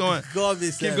 You keep going.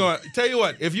 Keep going. Tell you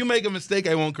what, if you make a mistake,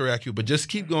 I won't correct you, but just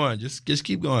keep going. Just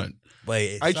keep going. But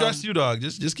I trust you, dog.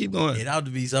 Just keep going. It had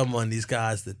to be someone these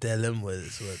cards to tell him what.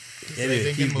 I Anyway,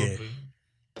 think keep it going.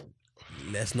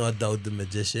 moved. Let's not doubt the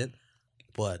magician,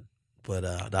 but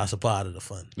that's a part of the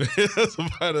fun. That's a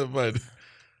part of fun.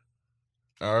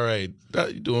 All right,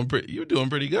 you're doing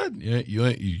pretty good. You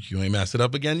ain't messed it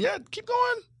up again yet. Keep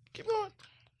going.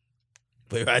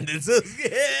 But Randall's so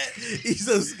scared. He's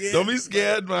so scared. Don't be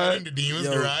scared, I think man. the demons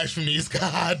Yo. derive from these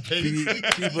cards, baby.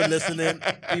 People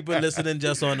listening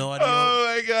just on audio.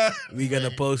 Oh my god. We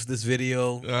gonna post this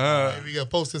video We gotta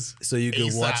post this. so you can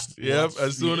ASAP. watch. Yep,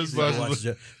 as soon as you can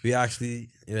possible. watch we actually,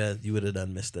 you would have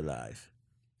done Mr. Live.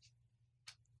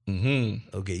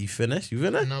 Mm-hmm. Okay, you finished? You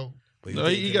finished? No. But No,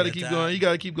 you taking gotta your keep time. going. You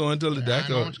gotta keep going till the deck I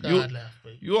know how out. much card left,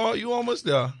 baby. You almost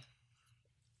there.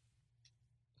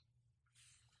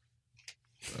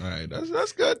 All right,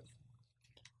 that's good.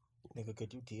 Nigga,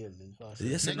 could you deal this fast?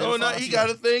 Yes, Nigga, No, fuck he you.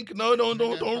 gotta think. No, don't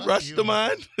Fuck rush you. the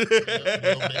man. Yo,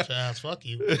 bitch ass, fuck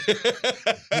you.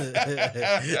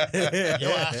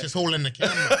 Your ass just holding the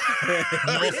camera.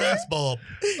 No offense, Bob.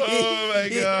 Oh my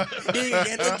god. He ain't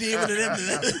get no demon in him.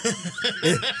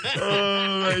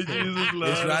 Oh my Jesus Lord.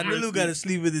 It's Randall who gotta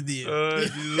sleep with the demon. Oh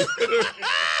Jesus.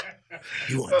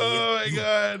 You want Oh my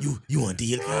god. You want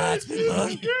deal cards, big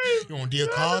boy? You want deal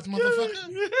cards, motherfucker?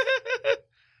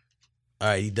 All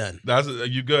right, he done. That's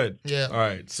you good. Yeah. All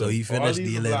right. So he all finished these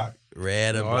are dealing black.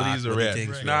 red and All black. these are What do you red.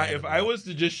 think's Right. Now, red if and I black? was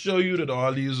to just show you that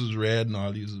all these was red and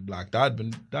all these was black, that'd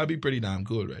be pretty damn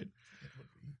cool, right?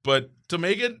 But to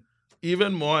make it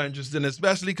even more interesting,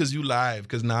 especially because you live,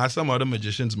 because now some other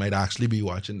magicians might actually be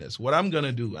watching this. What I'm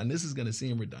gonna do, and this is gonna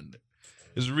seem redundant,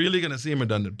 it's really gonna seem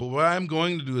redundant. But what I'm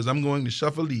going to do is I'm going to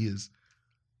shuffle these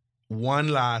one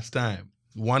last time.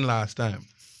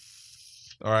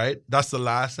 All right, that's the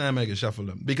last time I can shuffle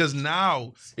them, because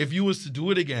now if you was to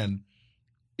do it again,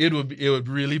 it would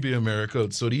really be a miracle.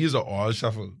 So these are all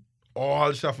shuffled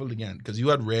again, because you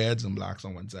had reds and blacks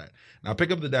on one side. Now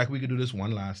pick up the deck. We could do this one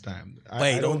last time.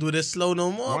 Wait, don't do this slow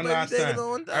no more. One baby. last Take it time. on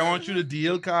one I want you to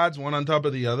deal cards one on top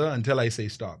of the other until I say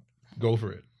stop. Go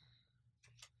for it.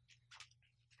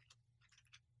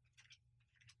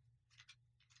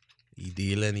 He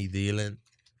dealing.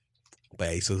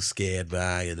 But he's so scared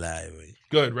behind your life. Wait.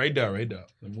 Good, right there.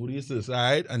 Then move these to the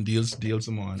side and deal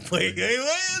some on. Wait.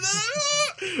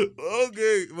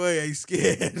 Okay, wait, I'm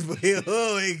scared. Wait,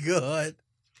 oh my god.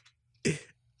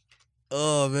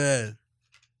 Oh man.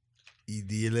 He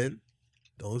dealing.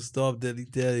 Don't stop till he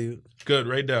tell you. Good,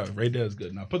 right there. Right there is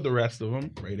good. Now put the rest of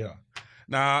them right there.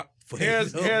 Now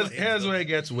here's where it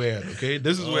gets weird. Okay,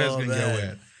 this is where it's gonna get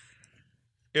weird.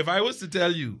 If I was to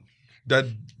tell you that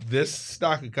this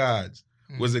stock of cards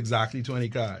was exactly 20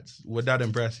 cards, would that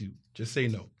impress you? Just say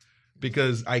no.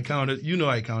 Because I counted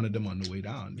them on the way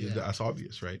down. Yeah. That's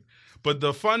obvious, right? But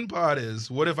the fun part is,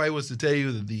 what if I was to tell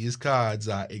you that these cards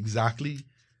are exactly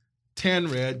 10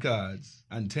 red cards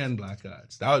and 10 black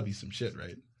cards? That would be some shit,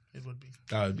 right? It would be.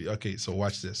 That would be, okay, so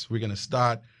watch this. We're going to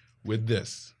start with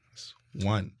this.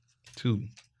 1, 2,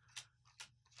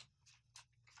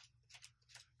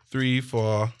 3,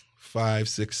 4, 5,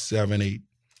 6, 7, 8,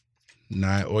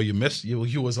 9. Oh, you missed.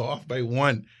 You was off by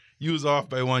one. You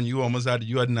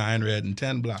had 9 red and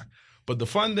 10 black. But the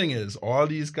fun thing is, all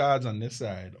these cards on this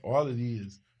side, all of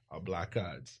these are black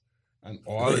cards. And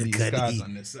all of these cards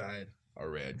on this side are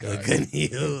red cards. Couldn't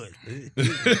you?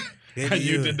 And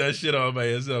you did that shit all by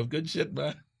yourself. Good shit,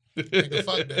 man. Nigga,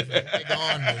 fuck that, man. Take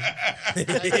on, man.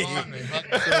 Take on, man. Fuck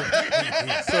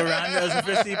that. So Randall's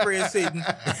officially praying Satan.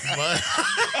 But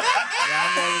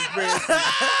Randall is praying Satan.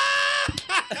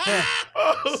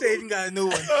 Satan got a new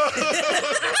one.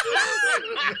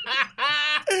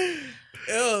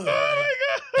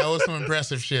 that was some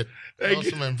impressive shit. Thank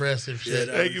you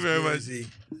very much.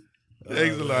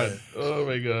 Thanks a lot. Oh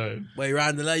my god. Wait,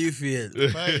 Randall, how you feel?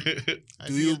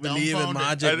 Do you believe in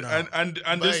magic now? And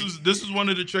this is one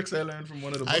of the tricks I learned from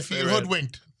one of the books I feel read.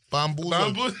 hoodwinked,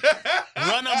 bamboozled,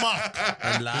 run amok,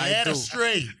 And lied led too.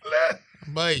 astray.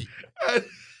 Bye. And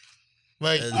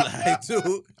lied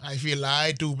too. I feel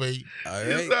lied to, babe. All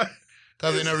right.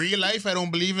 Because in a real life, I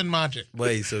don't believe in magic.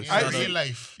 Wait, so In shut real up.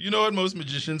 life. You know what most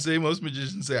magicians say? Most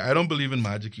magicians say, I don't believe in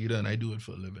magic either, and I do it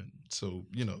for a living. So,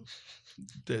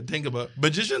 think about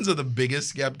magicians are the biggest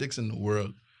skeptics in the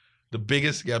world. The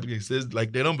biggest skeptics is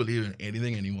like they don't believe in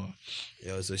anything anymore.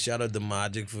 Yo, so shout out to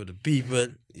Magic for the people.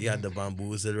 You got the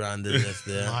bamboos around this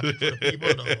there. Magic for the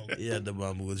people, dog. You got the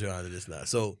bamboos around this now.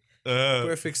 So, Uh,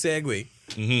 perfect segue.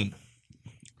 mhm.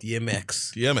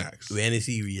 DMX. DMX. When is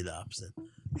he relapsing?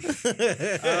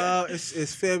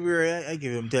 It's February. I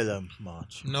give him till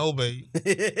March. No, babe.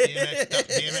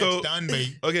 DMX So- done,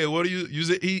 babe. Okay, what do you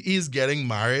say? He's getting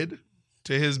married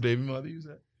to his baby mother, you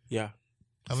said? Yeah.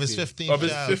 Of his 15th Of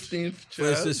his child. 15th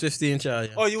First child? is 15 child.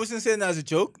 Yeah. Oh, you wasn't saying that as a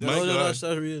joke? My no, God. that's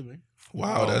real, man.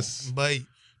 Wow, that's... Babe.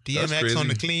 That's DMX on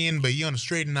the crazy. clean, but you on the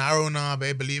straight and narrow now,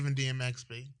 babe. Believe in DMX,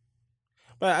 babe.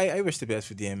 But I wish the best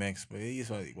for DMX. But he's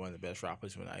one of the best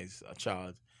rappers when I was a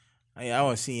child. I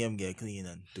want to see him get clean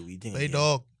and do his thing. Babe, again.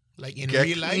 dog. Like in Get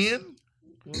real life. clean?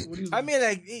 I mean,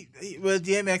 like, well,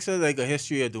 DMX has like a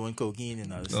history of doing cocaine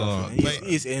and all that stuff. And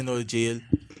he's in or jail.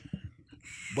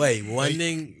 Wait, one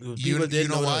thing people didn't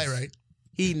know why, notice, right?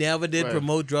 he never did Right.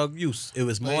 promote drug use. It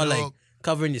was more like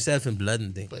covering yourself in blood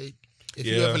and things. But if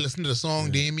you ever listen to the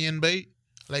song Damien, babe,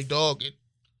 like dog, it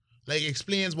like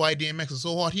explains why DMX is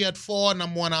so hot. He had 4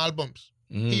 #1 albums.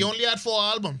 He only had 4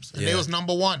 albums, and they was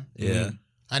 #1. Yeah.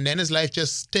 And then his life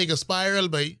just take a spiral,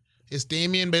 babe. It's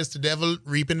Damien, but it's the devil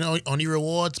reaping only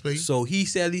rewards, babe. So he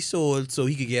said he sold so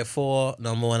he could get 4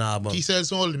 #1 albums. He said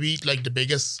so to be like the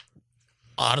biggest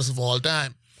artist of all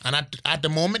time. And at the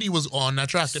moment he was on that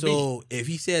track to be. So if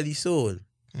he said he sold,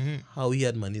 how he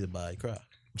had money to buy crack?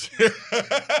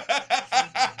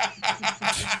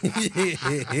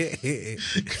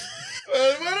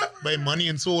 But money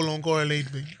and soul don't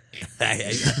correlate, babe.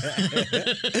 I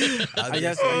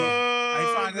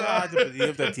find it hard to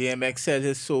believe that DMX sell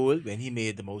his soul when he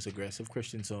made the most aggressive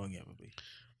Christian song ever, boy.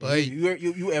 But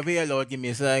You ever hear Lord Give Me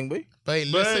a Song, boy?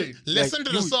 listen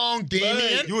to the song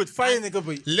Damien. You would fight a nigga,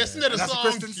 boy. Listen to the That's a song.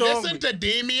 Christian song, Listen boy. to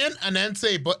Damien and then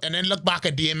and then look back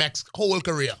at DMX whole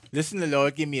career. Listen to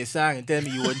Lord Give Me a Song and tell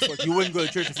me you wouldn't go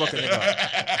to church and fuck a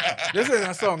nigga. Listen to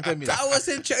that song, tell me That that. was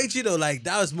in church, you know, like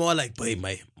that was more like, boy,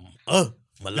 my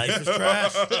life is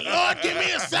trash. Lord, give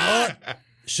me a sign.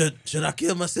 Should I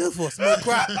kill myself or smoke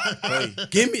crack? Hey,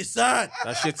 give me a sign.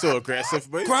 That shit's so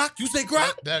aggressive, boy. Crack? You say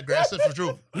crack? That aggressive for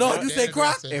true. No, That you say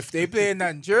crack? aggressive. If they playing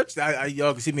that in church,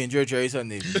 y'all can see me in church every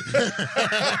Sunday.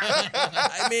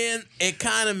 I mean, it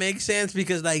kind of makes sense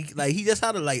because like he just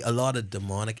had a lot of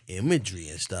demonic imagery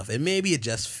and stuff, and maybe it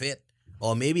just fit,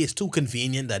 or maybe it's too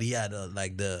convenient that he had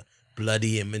like the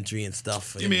bloody imagery and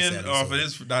stuff. You mean off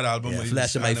of that album? Yeah, where he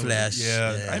Flash of my signed Flash.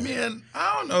 Yeah. Yeah. I mean,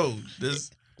 I don't know.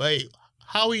 Wait,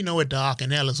 how you know it dark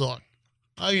and hell is hot?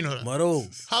 How you know that? Motto,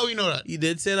 How you know that? he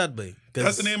did say that, boy.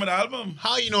 That's the name of the album.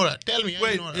 How you know that? Tell me. How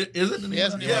Wait, you know that? is it the name?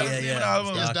 Yes, of the, yeah, that's the name of the yeah.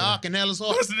 album. It's dark and hell is hot.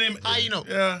 What's the name? How you know?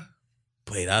 Yeah.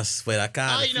 Boy, that kind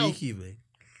How of you know? freaky, boy.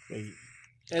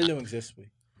 Hell don't exist, boy.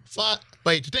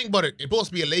 Wait, to think about it, it's supposed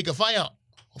to be a lake of fire.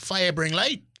 Fire bring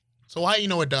light. So how you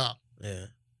know it dark? Yeah,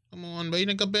 Come on,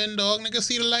 baby, nigga bend, dog. Nigga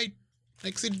see the light.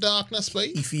 Nigga see the darkness,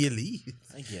 baby. he feel it.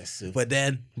 I guess so. But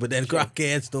then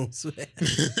crackheads don't sweat.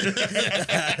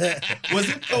 Was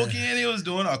it cocaine he was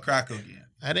doing or crack cocaine?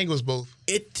 I think it was both.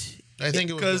 I think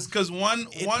it was both. Because one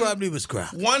Probably was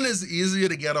crack. one is easier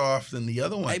to get off than the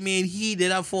other one. I mean, he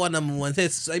did have 4 #1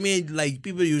 hits. I mean, like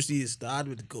people usually start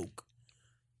with the coke,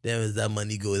 then as that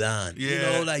money go down. You Yeah.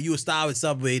 know, like you start with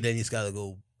Subway, then you just gotta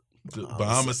go.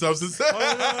 Bahama substance. First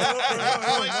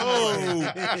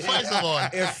of all,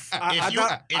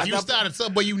 if you started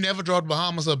Subway, you never dropped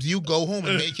Bahama subs. You go home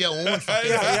and make your own.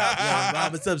 Fucking Yeah,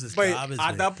 Bahama subs is But garbage, at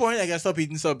man. that point, I gotta stop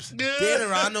eating subs. They ain't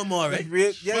around no more, right? They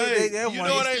have you one.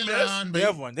 know what I Still miss? around, They baby.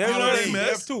 have one. They You know what I have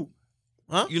miss? 2.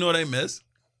 You know what I miss?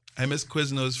 I miss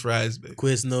Quiznos fries, babe.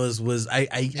 Quiznos was Yeah,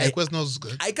 Quiznos is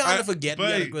good. I kind of forget we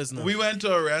had a Babe, Quiznos. we went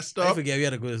to a rest I stop. forget we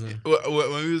had a Quiznos.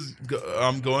 When we was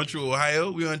going through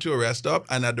Ohio, we went to a rest stop,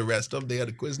 and at the rest stop they had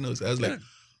a Quiznos. I was like,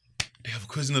 they have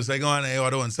Quiznos. I go on, I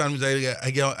order one sandwich.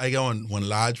 I get one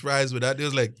large fries with that. They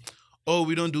was like, oh,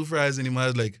 we don't do fries anymore. I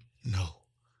was like, no,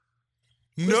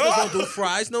 Quiznos don't do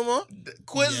fries no more.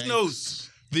 Quiznos.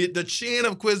 The chain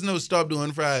of Quiznos stopped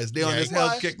doing fries. They on this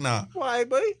health kick now. Why,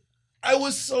 boy? I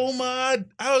was so mad.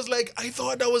 I was like, I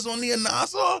thought that was only in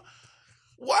Nassau.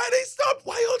 Why they stop?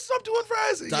 Why y'all stop doing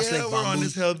fries? That's yeah, like we're on bamboo.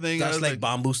 this health thing. I That's was like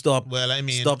bamboo stop. Well, I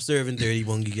mean, Stop serving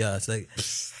 31 gigas. Like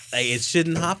it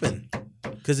shouldn't happen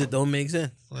because it don't make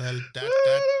sense. well,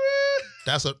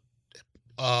 that's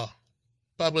a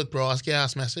public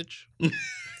broadcast message.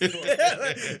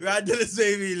 Roger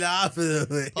say me laughing.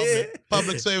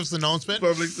 Public service announcement.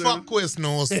 Public Fuck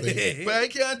Quiznos, baby. But I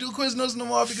can't do Quiznos no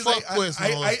more because Fuck Quiznos,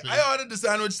 I man. ordered the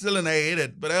sandwich still and I ate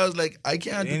it. But I was like, I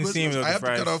can't It do ain't the same Quiznos. without I the have to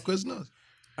fries. cut off Quiznos.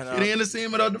 And, It ain't the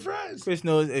same without the fries. Chris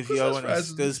knows if Chris y'all knows want to fries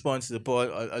still is- sponsor the pod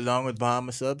along with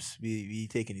Bahama subs, we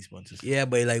taking these sponsors. Yeah,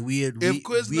 but like we'd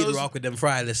Quiznos- rock with them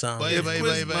Friday songs. Wait. I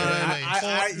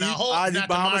I eat all the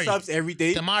Bahama Tamari. subs every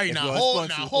day. Tamari, If now y'all hold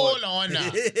sponsor the hold pod. on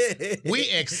now. We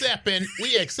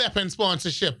accepting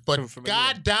sponsorship, but From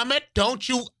God damn it, don't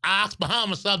you ask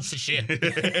Bahama subs for shit.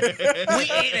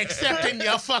 We ain't accepting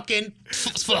your fucking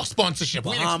sponsorship.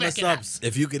 We ain't Bahama expecting that. subs.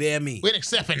 If you could hear me, We ain't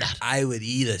accepting that. I would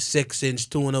eat a 6-inch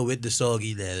tuna with the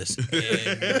soggy lettuce With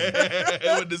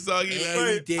the soggy lettuce.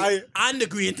 every day, and the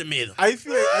green tomato. I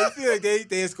feel like they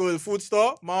just go to the food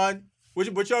store, man.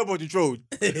 What y'all about to throw?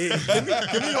 give me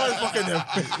all the fucking them.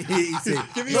 He said,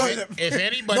 Give me all them. If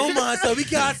anybody, no man, so we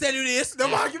can't sell you this. No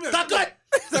man, give me Stop it.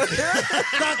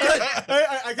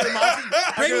 I can imagine.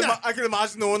 I can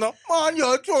imagine no one. Man,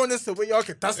 you're throwing this away. Y'all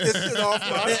can dust this shit off,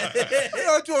 man.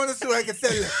 You're throwing this away. I can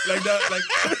tell you. Like that,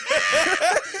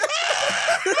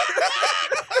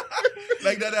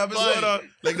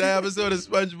 like that episode of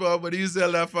SpongeBob when he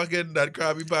sell that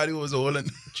Krabby Patty was holding.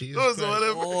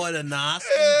 Oh, the nasty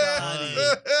body.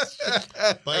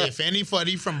 But if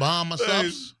anybody from Bahama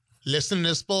Subs listen to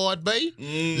this sport, babe,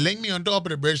 link me on top of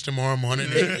the bridge tomorrow morning.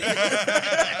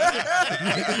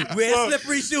 Wear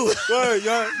slippery shoes. Well,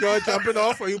 you're jumping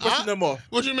off or you pushing them off?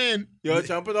 What you mean? You're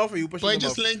jumping off or you pushing them But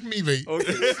off? just link me, babe.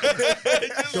 Okay.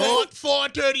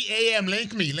 4:30 a.m.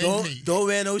 Link me. Don't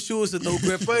wear no shoes with no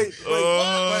grip.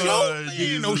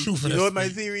 Ain't no shoe for You this. know what my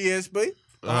theory is, boy?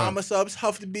 Bahama Subs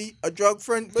have to be a drug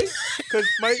friend, boy. Because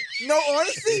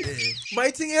honestly, my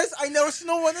thing is, I never see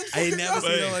no one in I fucking ain't never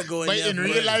seen no one going But there. in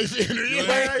real life,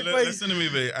 Listen to me,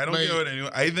 babe. I don't care what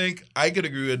anyone. I think I could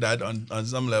agree with that on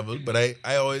some level, but I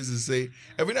always just say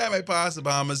every time I pass the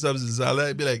Bahama Subs in Zala,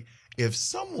 I'd be like, if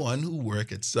someone who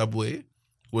work at Subway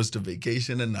was to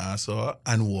vacation in Nassau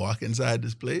and walk inside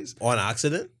this place, On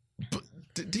accident?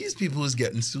 these people is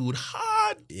getting sued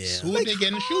hard. Yeah. Who they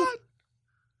getting shoot?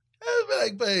 I'd be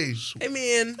like, babe. I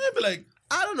mean, I'd be like,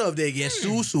 I don't know if they get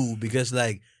sued because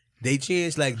like they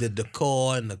changed like the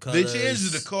decor and the colors. they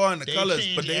changed the decor and the They colors,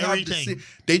 changed but they have the everything. same.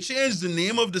 They changed the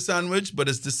name of the sandwich, but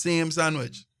it's the same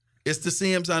sandwich. It's the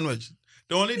same sandwich.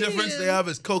 The only difference they have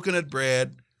is coconut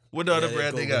bread. What other Yeah,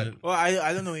 bread they got? coconut. Well,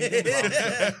 I don't know anything about it.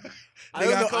 They got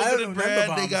I don't coconut remember bread. They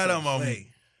Bahama got Subs. Wait,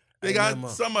 They I got remember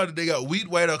some other. They got wheat,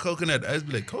 white, or coconut. I just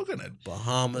be like coconut.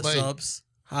 Bahama Wait. Subs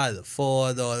had a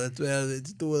 $4, $12,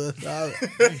 it's $2.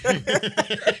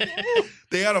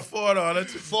 They got a $4.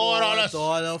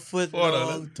 $4. Foot $4.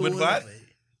 long, With what?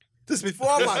 This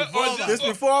before that. Oh, This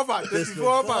before that. This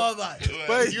before that.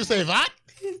 $4. You say what?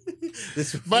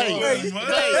 This Bye. Wait.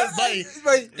 Bye.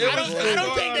 Wait.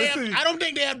 I don't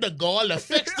think they have the gall to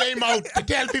fix them out to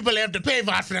tell people they have to pay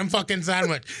VAT for them fucking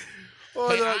sandwich.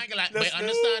 But I ain't gonna lie. But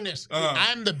understand this.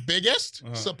 I'm the biggest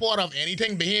supporter of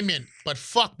anything Bahamian, but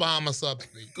fuck Bahama Subs.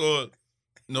 Cool.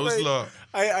 No Wait. slaw.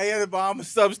 I had a Bahama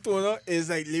Subs toner. It's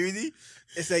like literally,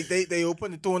 it's like they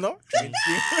open the toner,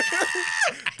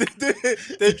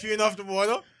 they drain off the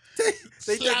water.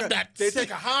 They Slap that. They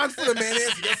take a handful of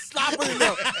mayonnaise and just slap it in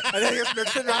there, and then just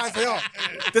mix it around and say, "Yo,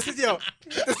 this is your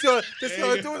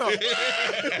tuna."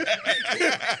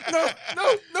 No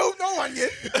onion.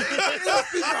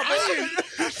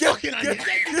 Fucking onion.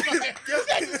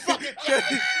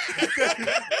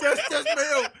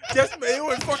 Just mayo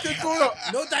and fucking tuna.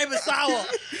 No type of sour.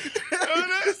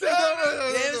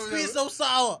 Damn, sweet so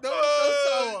sour. No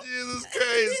Oh, sour. Jesus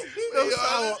Christ. No Y'all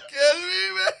sour. just killing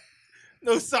me, man.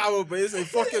 No sour, but it's a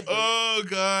fucking Oh,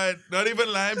 God. Not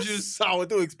even lime juice. sour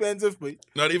too expensive, but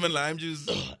Not even lime juice.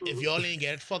 If y'all ain't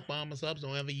get it, fuck Bahama Subs.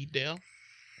 Don't ever eat there.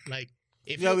 Like,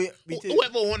 if Yeah, you, we take-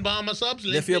 whoever own Bahama Subs,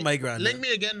 Lift your mic around link there.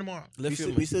 me again tomorrow.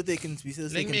 we still taking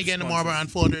Link me again tomorrow around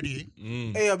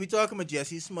 4:30. Hey, I'll be talking about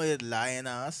Jesse Smollett lying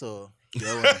ass or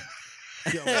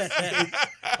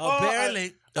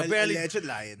Apparently, alleged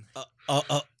lying.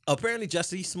 apparently,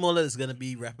 Jussie Smollett is gonna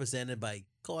be represented by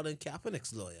Colin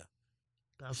Kaepernick's lawyer.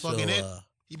 That's fucking it.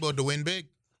 He about to win big.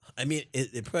 I mean,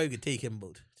 it probably could take him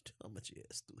about how much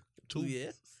years? Two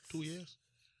years. 2 years.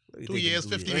 Probably 2 take him years,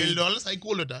 2 $50 million. I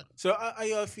cool with that. So how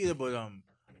y'all feel about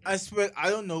I swear I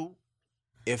don't know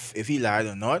if he lied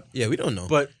or not, Yeah, we don't know.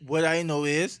 but what I know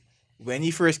is when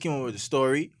he first came up with the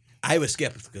story, I was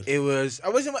skeptical. it was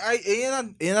I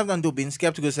ain't have done to being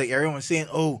skeptical. It's like everyone saying,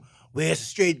 "Oh, where's the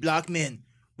straight black man?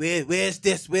 Where's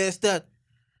this? Where's that?"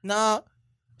 Nah,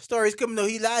 stories coming out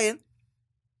he lying.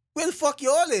 Where the fuck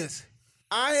y'all is?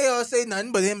 I ain't y'all say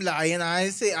nothing but him lying. I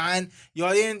ain't say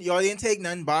y'all didn't take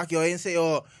nothing back. Y'all didn't say,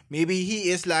 "Oh, maybe he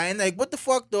is lying." Like what the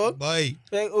fuck, dog? Boy,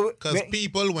 Like, because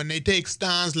people, when they take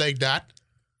stands like that,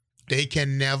 they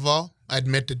can never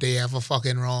admit that they ever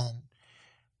fucking wrong.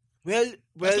 well,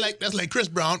 That's like Chris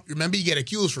Brown. Remember he get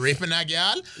accused for raping that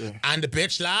girl? Yeah. And the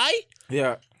bitch lie?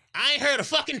 yeah. I ain't heard a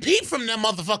fucking peep from them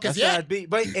motherfuckers That's yet. how it be.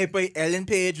 But Ellen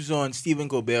Page was on Stephen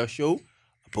Colbert's show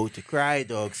about to cry,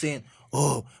 dog, saying,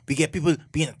 "Oh, we get people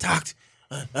being attacked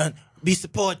and we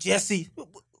support Jesse."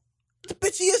 The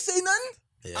bitch here say nothing.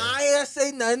 Yeah. I ain't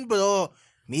say nothing, but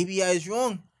maybe I was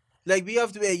wrong. Like you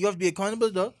have to be accountable,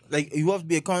 dog. Like you have to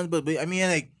be accountable. But I mean,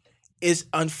 like it's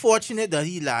unfortunate that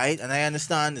he lied, and I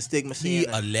understand the stigma. He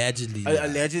saying, like, allegedly.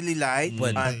 allegedly lied.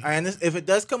 But- And I understand if it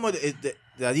does come out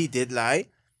that he did lie,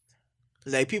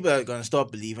 like people are gonna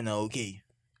stop believing that. Okay,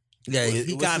 Yeah,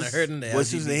 he What's kind of his- hurting the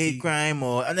What's his hate crime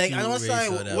or and like I don't race or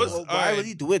understand whatever. why would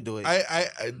he do it though?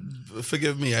 I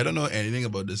forgive me. I don't know anything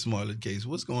about this Smollett case.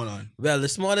 What's going on? Well, the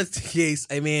smallest case,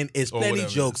 I mean, it's Or plenty whatever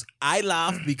it jokes. I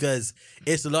laugh because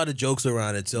it's a lot of jokes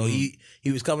around it. So he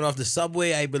was coming off the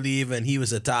subway, I believe, and he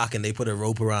was attacked, and they put a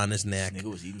rope around his neck Nigga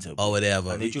was eating something. or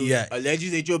whatever. And they threw, Yeah, allegedly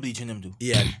they threw bleach in him too.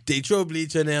 yeah. They throw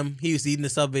bleach on him. He was eating the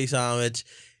Subway sandwich.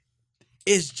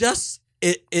 It's just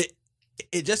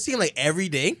it just seemed like every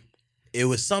day it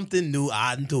was something new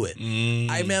adding to it.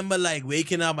 I remember like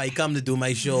waking up, I come to do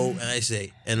my show, and I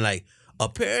say, and like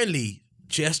apparently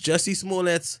Jussie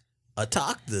Smollett's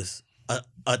attackers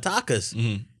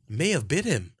may have bit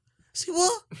him. See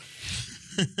what?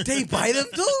 They bite him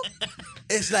too?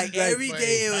 It's like every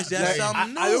day it was just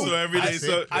something new. So every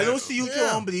day, I don't see you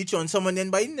throwing bleach on someone then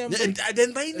biting them. And I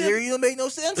didn't bite It them. really don't make no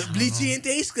sense. Bleachy and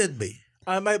taste good, be.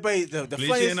 I might bite the bleach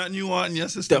funniest. ain't nothing you want in your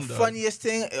The system. dog. funniest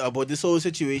thing about this whole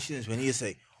situation is when he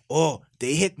say, "Oh,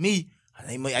 they hit me,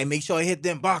 and I make sure I hit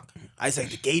them back." I say,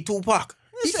 "The gay Tupac."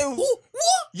 I say, What?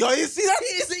 Yo, you see that?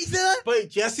 He said that? But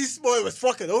Jesse Smollett was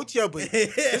fucking out here, but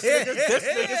this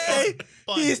nigga say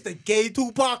he is the gay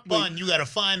Tupac. But Bun, you gotta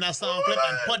find that sound clip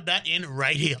and put that in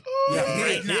right here.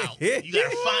 Right now. You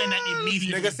gotta find that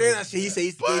immediately. nigga say that shit, he say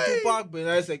he's the gay Tupac, but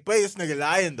I was like, but this nigga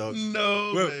lying, dog.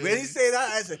 No, When he say that,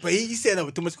 I was like, but he said that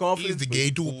with too much confidence. He's the gay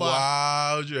Tupac.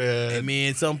 Wow, Dread. I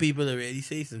mean, some people already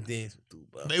say some things.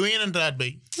 They ain't into that,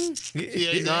 babe.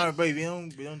 Yeah, Nah, baby,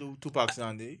 we don't do Tupac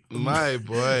Sunday. My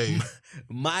boy.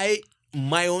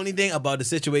 My only thing about the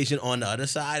situation on the other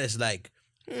side is like,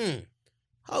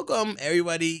 how come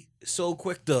everybody so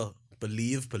quick to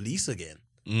believe police again?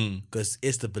 Because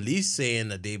it's the police saying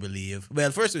that they believe.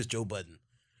 Well, first it was Joe Budden,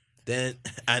 then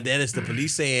it's the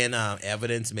police saying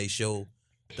evidence may show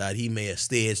that he may have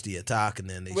staged the attack, and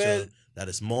then they show that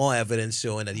it's more evidence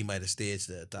showing that he might have staged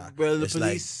the attack. Well, the it's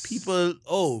police- like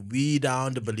people, we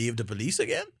down to believe the police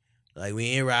again? Like we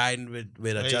ain't riding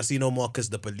with a Jussie no more because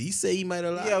the police say he might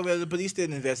have lied. Yeah, well, the police did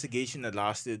an investigation that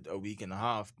lasted a week and a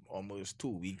half, almost 2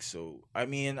 weeks. So, I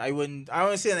mean, I wouldn't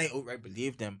say I outright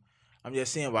believe them. I'm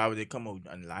just saying, why would they come out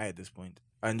and lie at this point?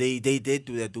 And they did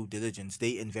do their due diligence.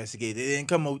 They investigated. They didn't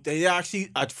come out. They actually,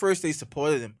 at first, they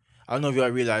supported him. I don't know if y'all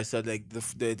realized that, like,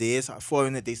 the days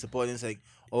following it, they supported him. It's like,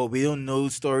 oh, we don't know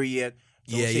the story yet.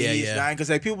 Don't say he's lying.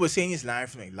 Because, like, people were saying he's lying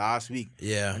from, like, last week.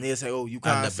 Yeah. And they was like, oh, you And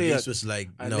can't the say police that. was like,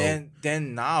 And no.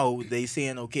 then now they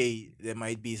saying, okay, there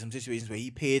might be some situations where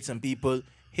he paid some people.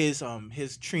 His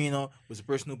trainer was the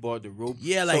person who bought the rope.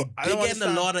 Yeah, So like I they don't getting a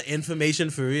understand- lot of information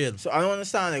for real. So I don't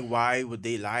understand like why would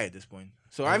they lie at this point.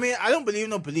 So I mean I don't believe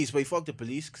no police, but fuck the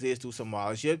police because they just do some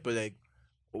wild shit. But like,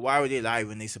 why would they lie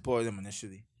when they supported them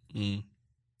initially?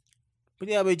 But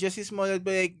yeah, but Jussie Smollett,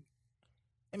 but like,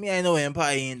 I mean I know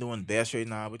Empire ain't doing best right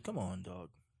now, but come on, dog,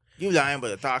 you lying about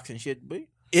the talks and shit, but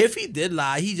If he did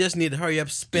lie, he just need to hurry up,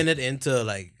 spin it into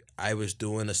like I was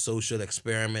doing a social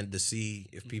experiment to see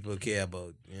if people care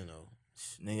about,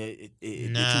 nigga,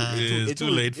 It's too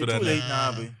late for that Too now. late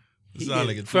now, but. It sound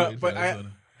like it's too late for But that.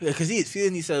 yeah, because he is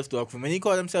feeling himself, dog. From when he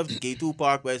called himself the gay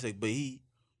Tupac, but it's like, but he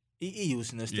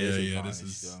using this. Yeah. This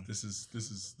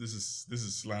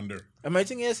is slander. And my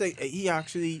thing is, like, he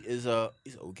actually he's an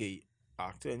okay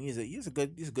actor, and he's a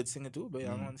good singer too. But I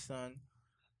don't understand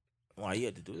why he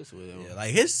had to do this or whatever. yeah,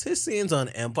 like his scenes on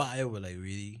Empire were like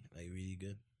really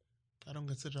good. I don't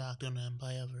consider acting on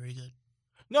Empire very good.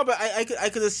 No, but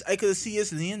I could see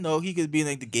his lane though. He could be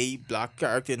like the gay black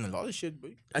character and a lot of shit.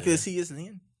 But I could see his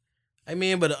lane. I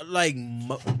mean, but like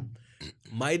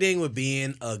my thing with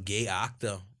being a gay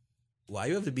actor, why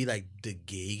you have to be like the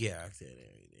gay character and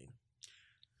everything?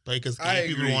 Because I gay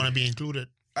people agree. want to be included.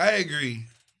 I agree.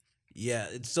 Yeah,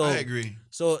 so I agree.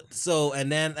 So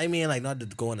and then I mean like not to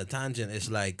go on a tangent,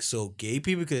 it's like so gay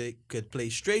people could play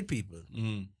straight people.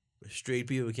 But straight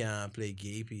people can't play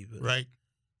gay people. Right.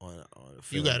 On a You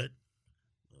film. got it.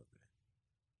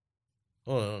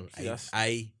 Hold on. Yes.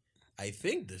 I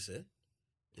think this it.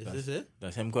 Is this it?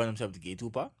 That's him calling himself the gay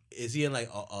Tupac. Is he in like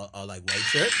a like white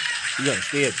shirt? He on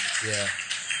stage. Yeah.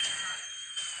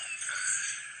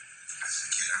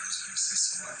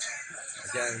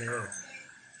 I can't even hear it.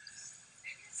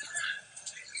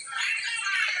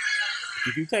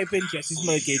 If you type in Jussie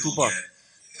Smollett gay Tupac,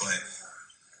 But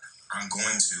I'm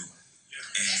going to,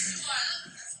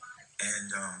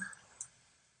 and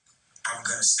I'm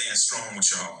gonna stand strong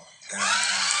with y'all.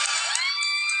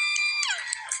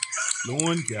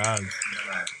 Lord God.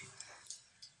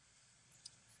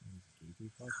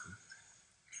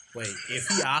 Wait, if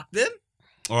he acting?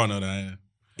 Oh no, that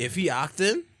If he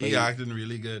acting? he acting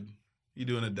really good. He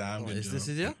doing a damn good Is job. this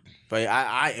is yeah? But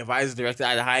if I was the director,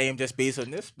 I'd hire him just based on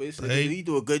this. Basically, Hey. he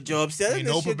do a good job selling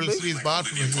No this shit. publicity Boy. is bad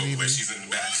for me. Olivia Pope, where she's in the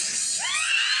back.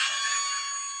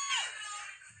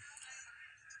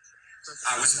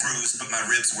 I was bruised, but my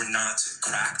ribs were not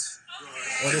cracked.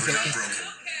 They were not broken.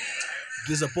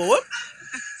 This a poem?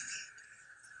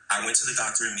 I went to the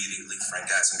doctor immediately. Frank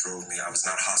Gatson drove me. I was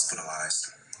not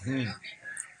hospitalized.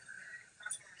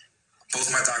 Both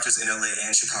my doctors in LA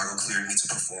and Chicago cleared me to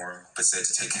perform, but said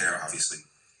to take care, obviously.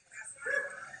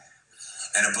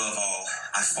 And above all,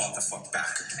 I fought the fuck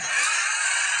back.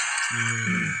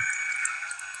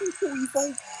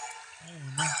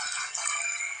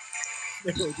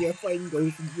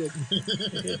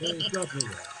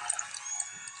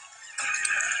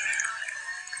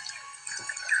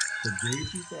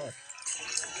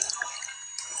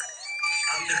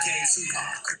 I'm the gay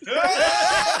Tupac.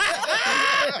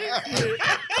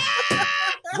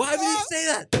 Why would he say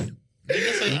that?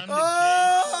 Nigga say I'm the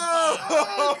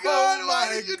Oh, God, why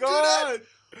my did you do God.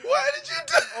 Why did you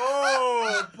do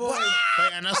Oh, boy. gay.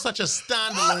 And that's such a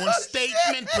standalone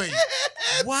statement, boy.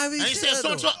 Why would And he he say said,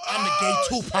 that? so though? I'm the gay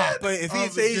Tupac. But if he I'm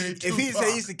say the gay if he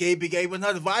say he's the gay big gay, but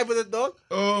not the vibe with it, dog.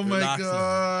 Oh my Relax.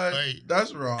 God. Right.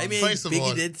 That's wrong. I mean, First of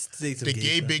all, Biggie did say some The gay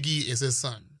gay stuff. Biggie is his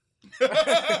son. so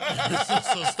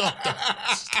stop that.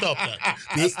 Stop that.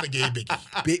 That's the gay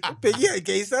Biggie. Biggie had a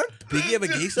gay son? Biggie have a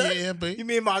gay son? Yeah, You babe.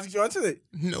 mean Magic Johnson? It?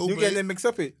 No, You getting babe. them mixed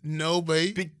up it? No,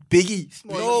 babe. Biggie.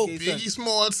 Small No, gay Biggie son.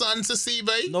 small son to see,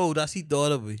 babe. No, that's his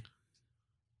daughter, boy.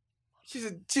 She's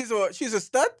a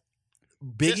stud?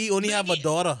 Biggie Just only have a Biggie.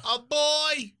 daughter. A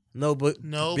boy. No, but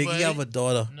No, Biggie babe. have a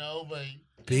daughter. No, babe.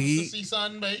 Biggie- Sissy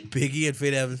son, babe. Biggie and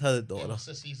Faith Evans have a They daughter. was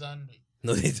Sissy son, babe.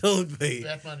 No, they don't, babe.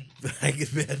 Bet money. I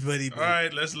get bad money, babe. All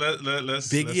right, let's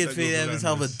Biggie and Faith Evans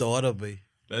have a daughter, babe.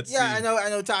 Let's Yeah, see. I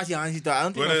know Tatiana. She's daughter. I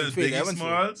don't think What that's is Faith Biggie Evans.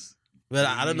 Smalls? Well,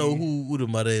 I don't know who the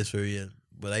mother is for real,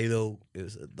 but I know it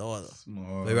was a daughter.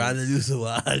 Smalls. But rather do so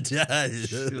wild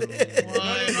judge.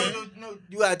 No.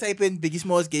 You gotta type in Biggie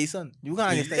Smalls gay son. You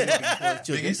can't understand Biggie Smalls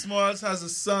children. Biggie Smalls has a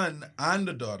son and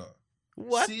a daughter.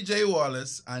 What? CJ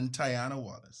Wallace and Tiana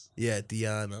Wallace. Yeah,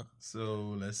 Tiana.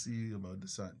 So let's see about the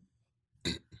son.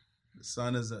 The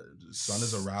son is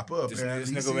a rapper. This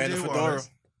Apparently, nigga wearing a CJ fedora. Wallace.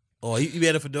 Oh, he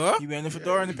wear the fedora? You wearing a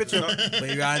fedora in the picture? But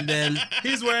he ran then.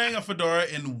 He's wearing a fedora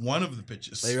in one of the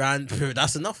pictures. But he ran.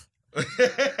 That's enough. But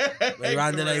he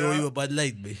ran then I owe you a Bud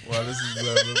Light, babe. Well, this is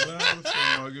blah, blah, blah,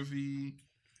 filmography.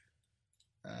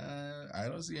 I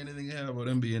don't see anything here about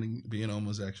him being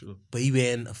homosexual. But he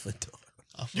wearing a fedora.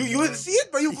 You wouldn't see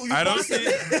it, but you I don't posted see.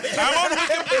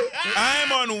 it.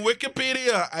 I'm on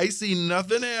Wikipedia. I see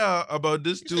nothing here about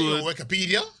this You say you on dude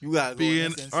Wikipedia? You gotta go being.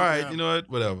 on Instagram. All right, you know what?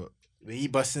 Whatever. But he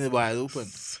busting it wide open.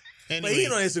 But he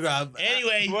on Instagram.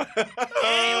 Anyway,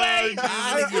 Anyway,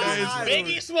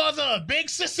 Biggie Smalls a big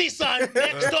sissy son.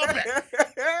 Next topic.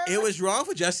 It was wrong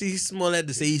for Jussie Smollett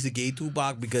to say he's a gay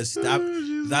Tupac because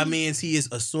that means he is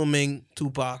assuming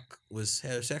Tupac was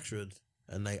heterosexual.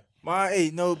 And like, Hey,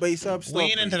 no, but stop. We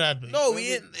ain't into that, babe. no,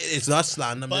 we ain't. It's not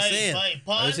slander. I'm just saying.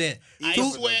 I'm saying. I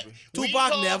Tu- swear, we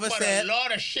Tupac talk never about said. a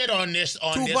lot of shit on this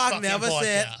Tupac fucking never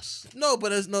said. podcast. No,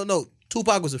 but it's no.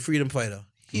 Tupac was a freedom fighter.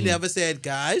 He never said,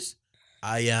 guys,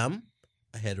 I am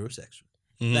a heterosexual.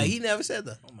 Like he never said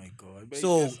that. Oh my god. But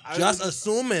So I just don't-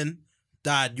 assuming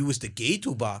that you was the gay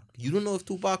Tupac, you don't know if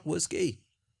Tupac was gay.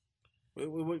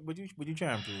 What you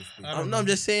trying to prove? I'm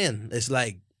just saying. It's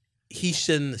like he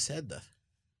shouldn't have said that.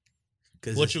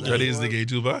 Cause What it's you like, That is the gay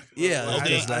Tupac. Yeah,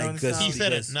 Okay. because I like understand. He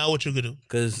said it. Now what you gonna do?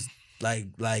 because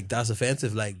like that's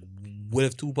offensive. Like, what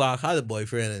if Tupac had a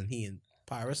boyfriend and he in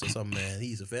Paris or something, man?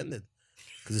 He's offended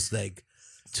because it's like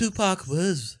Tupac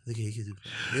was the gay Tupac.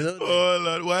 You know? Oh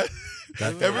Lord, what?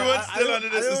 That- Everyone's I still don't- under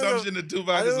I this don't know. assumption that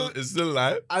Tupac is still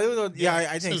alive. I don't know. Yeah,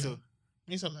 I think so.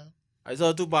 He's allowed. I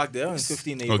saw Tupac there on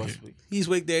 15 Okay. possibly. He's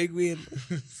with Dairy Queen.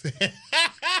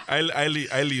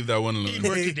 I leave that one He alone.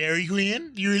 worked at Dairy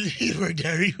Queen. You work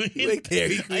Dairy Queen. He worked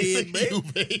Dairy I Queen, said babe. you,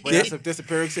 babe. But that's a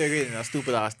perfect segue into that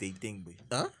stupid ass date thing, boy.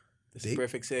 Huh? That's a Date?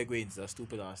 perfect segue into that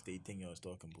stupid ass date thing I was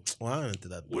talking about. Well, I'm into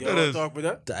that. What You that ever is? talk about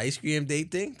that? The ice cream date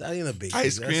thing? That ain't a big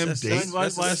Ice thing. cream That's- date? That's,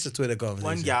 that's, One- that's the Twitter conversation.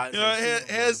 One gal. You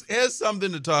know, here's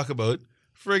something to talk about.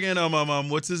 Friggin'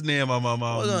 what's his name? Hold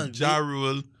on, Ja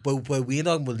Rule. But we ain't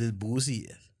talking about this boozy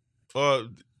yet.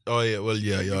 Oh yeah, well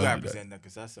yeah, You y'all gotta do that. present that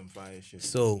because that's some fire shit.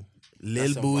 So, That's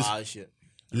Lil some Boozy. wild shit.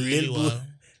 Really Lil wild. Boo.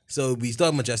 So we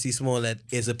talking about Jussie Smollett.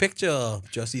 It's a picture of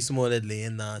Jussie Smollett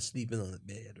laying down, sleeping on the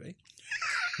bed, right?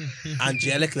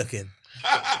 Angelic looking.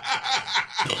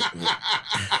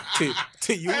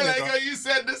 To you, I like how nigga. you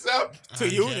set this up. To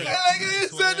you, I nigga. like how you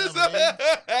set this up.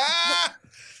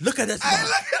 Look at that. I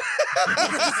like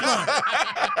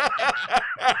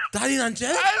Daddy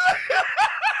Angel?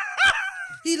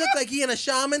 He looked like he in a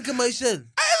shaman commercial. I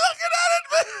looking at it,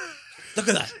 man. Look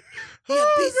at that. He had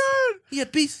peace. He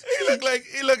had peace.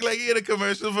 He looked like he in a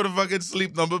commercial for the fucking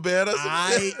sleep number bed or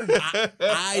something.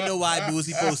 I know why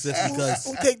Boosie posted this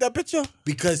Who take that picture?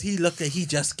 because he looked like he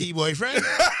just Key boyfriend.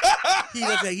 he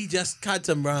looked like he just cut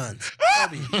some runs.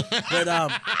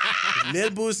 But Lil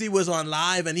Boosie was on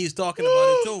live and he's talking about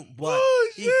it too. But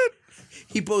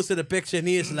he posted a picture and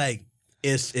he is like,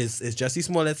 it's Jussie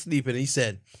Smollett sleeping. And he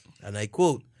said, and I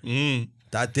quote,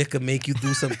 that dick could make you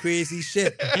do some crazy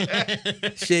shit.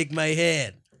 Shake my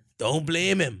head. Don't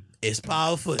blame him. It's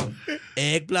powerful.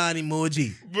 Eggplant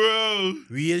emoji. Bro.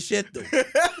 Real shit though.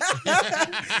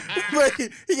 But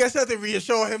he gets to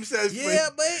reassure himself. Yeah,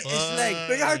 but it's like,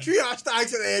 They got 3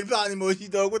 hashtags and eggplant emoji,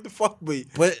 dog. What the fuck, boy?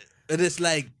 but it's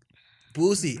like,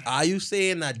 Boosie, are you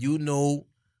saying that you know,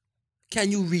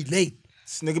 can you relate?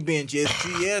 This nigga been in jail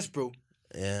 3 years, bro.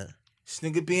 Yeah. This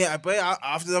nigga been,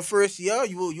 after the first year,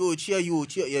 you will cheer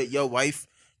your wife.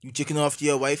 You checking off to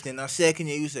your wife. Then that second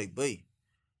year, you was like, boy,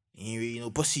 you ain't really no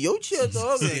pussy your chill,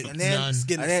 dog. Like, and then, None.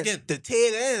 and then the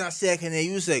tail end of that second year,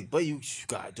 you was like, boy, you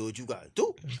gotta do what you gotta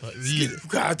do. You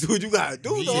gotta do what you gotta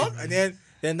do, dog. And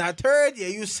then that third year,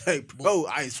 you was like, bro,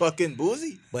 I is fucking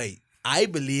Boosie. Wait, I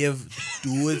believe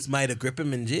dudes might have gripped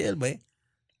him in jail, boy.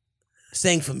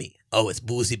 Sing for me. Oh, it's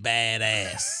Boosie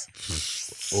badass.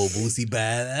 Oh, Boosie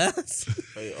badass.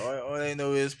 Hey, all I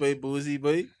know is play Boosie,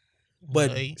 boy.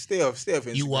 But Hey, Stay off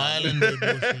Instagram. you wildin', big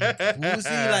Boosie.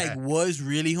 Boosie like was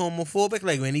really homophobic.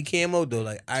 Like when he came out though,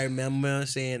 like I remember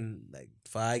saying like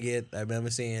faggot. I remember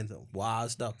saying some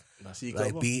wild stuff. I see you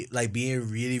Like cover. being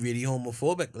really, really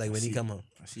homophobic. Like when he come out.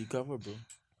 I see you cover, bro.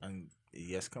 And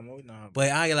yes, come out now. But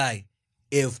I ain't like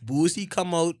if Boosie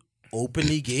come out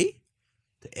openly gay,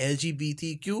 the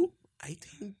LGBTQ, I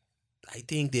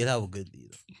think they'll have a good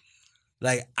leader.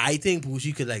 Like I think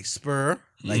Boosie could like spur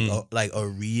like a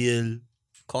real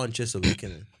conscious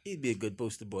awakening. He'd be a good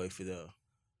poster boy for the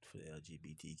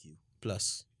LGBTQ.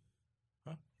 Plus.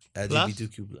 Huh?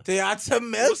 LGBTQ plus. They had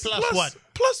some else. Plus what?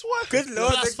 Plus what? Good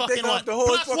lord, Plus they fucking take off what? the whole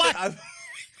Plus fucking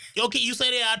what? Okay, you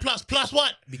say they add plus. Plus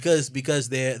what? Because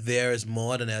there is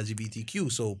more than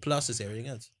LGBTQ, so plus is everything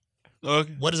else.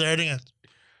 Okay. What is everything else?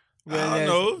 I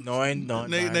don't know. No,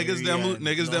 Niggas them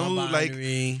who like,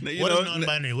 Non-binary. you What know, is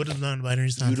non-binary? What does non-binary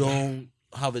stand You for? don't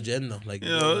have a gender, like you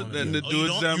know, then the Oh, you dudes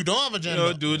don't- them, you don't have a you gender?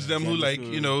 know, dudes them who like,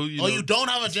 you know, Oh, you don't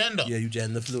have a gender. yeah, you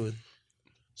gender fluid.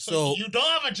 So So you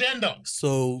don't have a gender.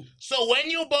 so So when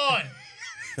you born,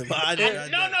 no,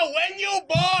 when you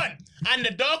born, and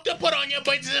the doctor put on your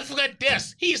birth certificate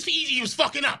this, he was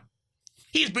fucking up.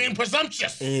 He's being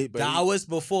presumptuous. that was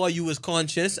before you was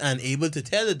conscious and able to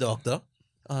tell the doctor,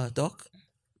 doc,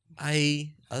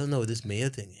 I don't know what this male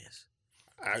thing is.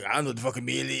 I don't know what the fucking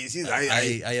male is.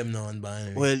 I am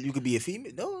non-binary. Well, you could be a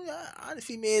female. No, I'm a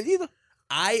female either.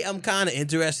 I am kind of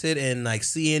interested in like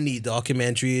seeing the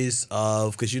documentaries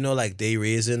of, because you know, like they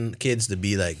raising kids to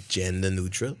be like gender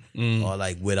neutral or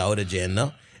like without a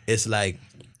gender. It's like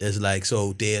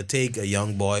so they'll take a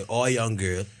young boy or a young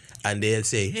girl and they'll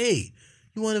say, hey,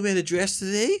 you want to wear the dress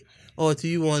today, or do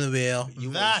you want to wear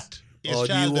That is or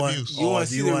do you child want- abuse. You Or want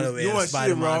do to you see wanna the, wear you the want to see the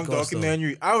Spider-Man wrong costume?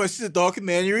 documentary? I want to see the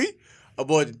documentary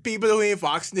about people who ain't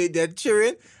vaccinated their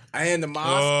children and the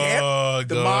mask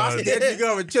the mask that you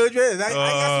got with children. And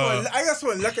I just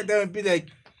want to look at them and be like,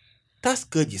 that's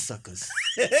good, you suckers.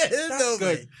 That's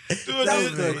good. Dude,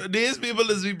 That was these people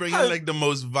is be bringing like the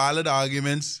most valid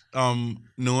arguments.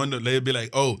 Knowing that they'll be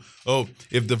like, oh,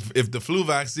 if the flu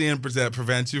vaccine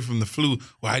prevents you from the flu,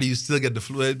 why do you still get the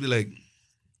flu? I'd be like,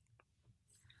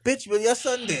 Bitch, well, your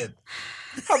son did.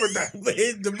 How about that?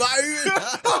 the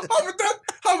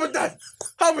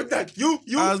How about that? You.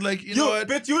 I was like, you know what?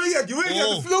 Bitch, you ain't get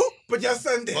the flu, but your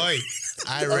son did. Boy,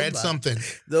 I read something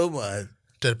No man.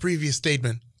 to the previous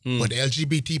statement with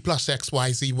LGBT plus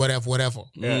XYZ, whatever.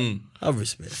 I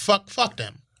respect. Fuck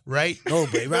them, right? No,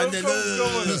 but Randall,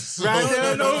 No.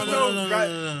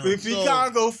 If we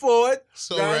can't go forward,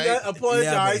 So Randall right.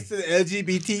 apologize to the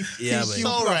LGBT. Yeah, but-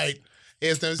 So right.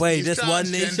 Is Wait, this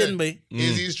one nation, boy.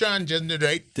 Is he's transgender,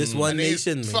 right? This one And he's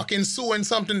nation, man. fucking suing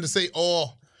something to say,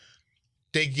 oh,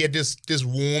 they get this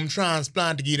womb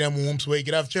transplant to give them wombs so they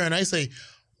get off children. I say,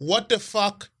 what the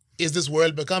fuck is this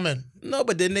world becoming? No,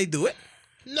 but didn't they do it?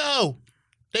 No.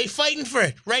 They fighting for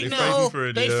it right They now. fighting for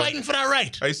it, They yeah. fighting for that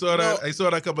right. I saw that. I saw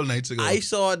that a couple nights ago. I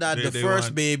saw that They- the they first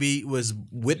want- baby was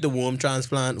with the womb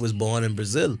transplant was born in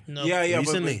Brazil. No. Yeah,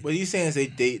 Recently. but what he's saying is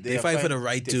they fight for the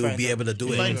right to be able to do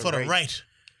They it. fighting for the right.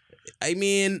 I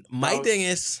mean, my thing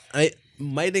is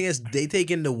they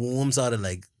taking the wombs out of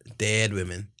like dead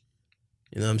women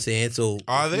You know what I'm saying? So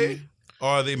Are they? Or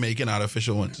are they making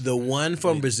artificial ones? the one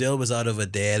from Brazil was out of a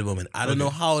dead woman. I don't know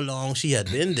how long she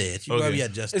had been dead. She probably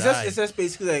had just died. It's just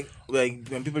basically like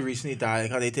when people recently die,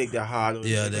 like how they take their heart. Or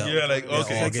Yeah, like, it's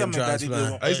okay. like something like that they do.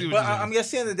 Transplant. I see what But you're saying. I'm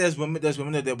just saying that there's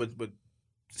women out there, but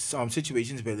some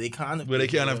situations where they can't. Where they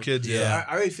can't have kids, yeah.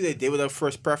 I really feel like they would have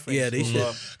first preference. Yeah, they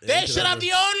should. They should have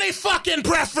the only fucking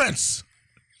preference.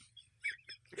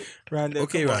 Randall,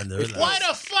 Okay, come on. Randall. relax. Why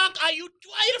the fuck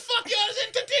y'all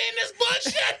entertaining this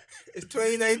bullshit? It's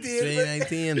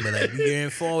 2019. 2019, but like we going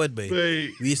forward, babe.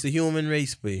 Wait. We is the human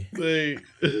race, babe. Wait.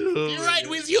 You're right,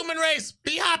 we're human race.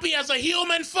 Be happy as a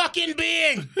human fucking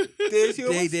being. They are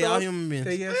human beings. They They are human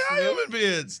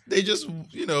beings. They just,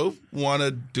 want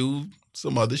to do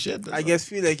some other shit. I guess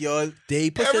feel like y'all. They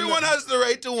pushing Everyone has the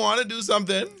right to want to do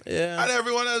something. Yeah. And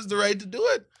everyone has the right to do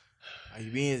it. Are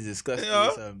you being disgusting?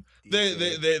 Yeah.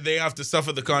 They have to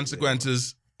suffer the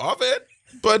consequences of it.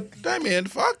 But I mean,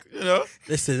 fuck,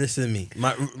 Listen to me,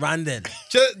 Randall.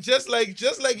 Just like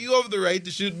you have the right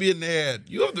to shoot me in the head.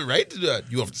 You have the right to do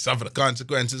that. You have to suffer the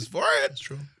consequences for it. That's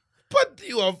true. But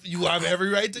you have every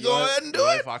right to go ahead and do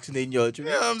it. Vaccinating your You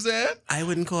know what I'm saying? I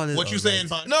wouldn't call it. What you saying,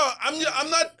 Vaughn? No, I'm will.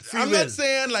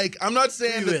 not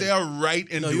saying will. that they are right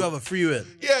in No, doing. you have a free will.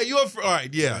 Yeah, you have. All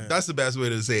right, yeah, that's the best way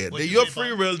to say it. What You have say, free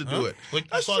Vaughn? will to do it. What you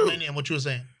That's called true. my name? What you were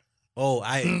saying? Oh,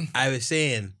 I was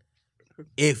saying,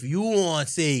 if you want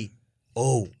to say,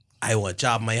 oh, I want to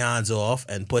chop my hands off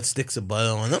and put sticks of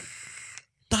butter on them,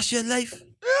 that's your life.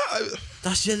 Yeah,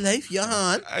 That's your life, your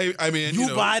hand. I mean,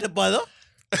 You buy the butter.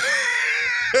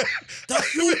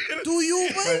 That's you. Do you,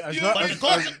 man?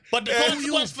 But the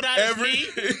consequence for that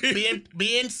is me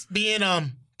being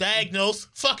diagnosed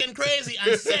fucking crazy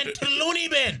and sent to the loony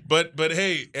bin. But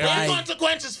hey, The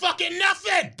consequence is fucking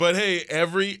nothing. but hey,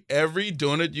 every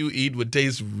donut you eat would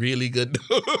taste really good.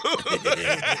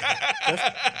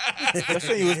 That's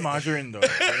when you use margarine, though.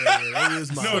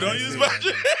 No, don't use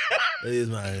margarine. It is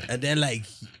mine. And then, like,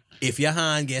 if your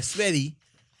hand gets sweaty,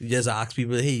 you just ask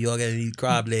people, hey, y'all gonna eat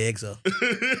crab legs or like,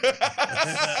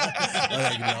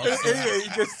 Anyway,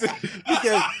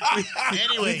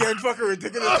 Anyway, we get fucking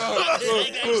ridiculous.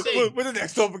 What the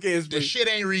next topic is, the please? shit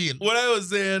ain't real. What I was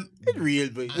saying, It's real,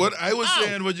 but what I was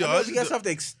saying, what I y'all, guess have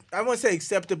to. I won't say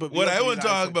accept it, but what I want to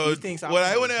talk about, what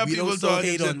I want to have we people don't so talking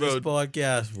hate shit on this about,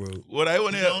 podcast, bro. what I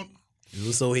want to have. We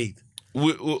don't so hate.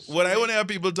 What I want to have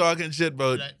people talking shit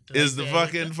about is the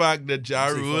fucking fact that Ja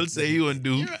Rule say he wouldn't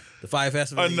do The Fire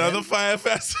Festival. another again? fire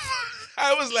festival.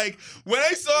 I was like, when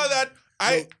I saw that,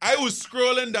 I was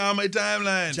scrolling down my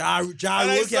timeline. Ja and I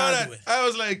Rule saw can't that, do it. I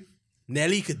was like,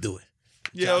 Nelly could do it.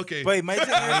 yeah, okay. But my thing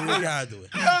Ja Rule is, can't do it.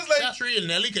 I was like, That's real.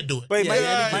 Nelly could do it. but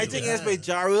Yeah, my thing is, but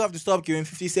Ja Rule have to stop giving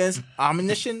 50 cents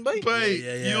ammunition, boy. but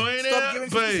yeah. you ain't Stop giving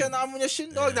 50 cents but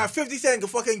ammunition, dog. Now 50 cents can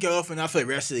fucking get off and for the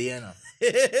rest of the year now.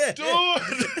 dude.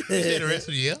 You say the rest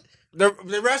of the year.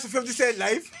 The rest of 50 Cent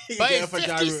life, he can But get off for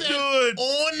Ja 50 Rule. Cent Dude.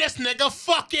 own this nigga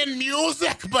fucking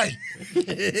music, boy.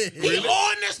 He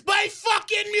own this boy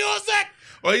fucking music.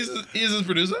 Oh, he's his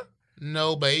producer?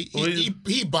 No, boy.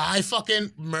 He buy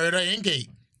fucking Murder Inc.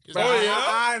 But Oh, yeah?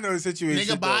 I know the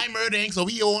situation. Nigga buy Murder Inc. So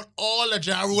he own all the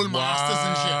Ja Rule masters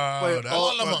and shit. That's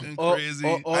All of fucking them. crazy.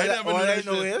 All I never all knew I that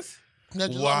know shit. is,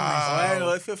 That's all Wow. I know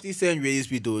is 50 Cent really used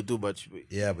to be doing too much.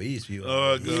 Yeah, but he's people.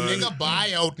 Oh, The God. nigga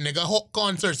buy out nigga whole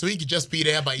concert so he could just be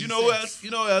there by You know what else?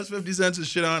 You know what else 50 Cent is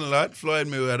shit on a lot? Floyd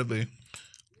Mayweather, baby.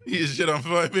 He is shit on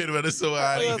Floyd Mayweather so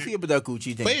I don't hard. feel about that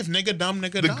Gucci thing. But if nigga dumb,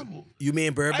 nigga dumb. You mean I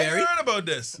Burberry? heard about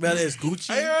this. Well, it's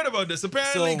Gucci. I heard about this.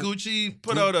 Apparently, So- Gucci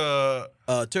put out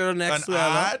Turtleneck an sweater.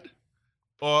 ad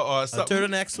or A something.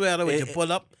 turtleneck sweater which you It-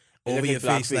 pull up It over look your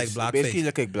face like Basically blackface.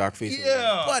 look like blackface.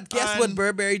 Yeah. But guess and- what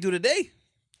Burberry do today?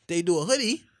 They do a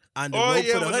hoodie, and the Oh rope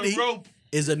yeah, for the with hoodie the rope.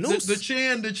 is a noose. The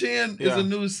chain is Yeah. a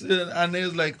noose, and they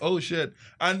was like, "Oh shit!"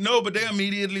 I know, but they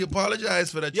immediately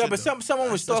apologized for that. Yeah, shit, but though.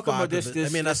 someone was That's talking part about of this. it. I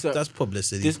mean, that's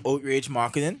publicity. this outrage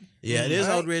marketing. Yeah, it is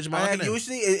Right? outrage And marketing.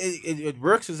 usually it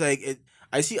works. It's like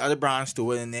I see other brands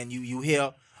do it, and then you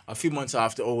hear a few months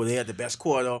after, oh, they had the best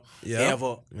quarter ever. Yeah.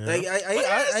 Like But I here's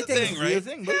the think it's thing, a real right?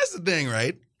 thing. But Here's the thing,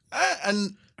 right?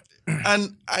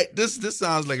 This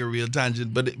sounds like a real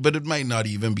tangent, but it might not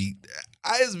even be.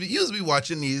 I used to be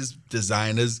watching these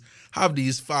designers have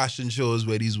these fashion shows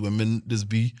where these women just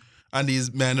be and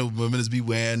these men and women just be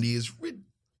wearing these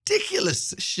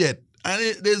ridiculous shit, and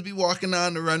they just be walking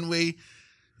down the runway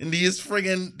in these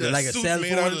friggin' With like a suit cell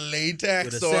made out of phone,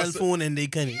 latex with a or cell so- phone, and they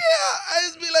can. Yeah, I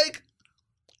just be like,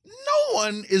 no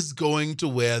one is going to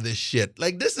wear this shit.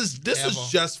 Like this is Ever.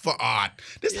 just for art.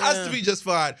 This has to be just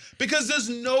for art because there's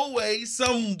no way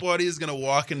somebody is gonna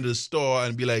walk into the store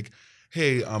and be like,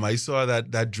 hey, I saw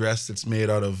that dress that's made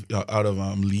out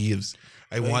of leaves.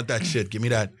 I want that shit. Give me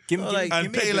that.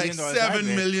 And pay like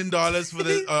 $7 million for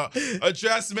the a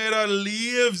dress made out of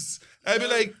leaves. I'd be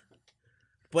like,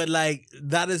 but like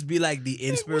that is be like the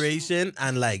inspiration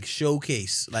and like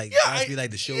showcase. Like that be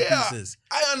like the showpieces.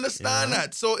 I understand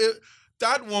that. So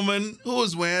that woman who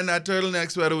was wearing that turtleneck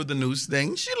sweater with the noose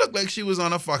thing, she looked like she was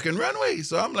on a fucking runway.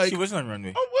 So I'm like, she wasn't on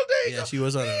runway. Oh well, there you go. She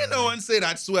was on. You know, and say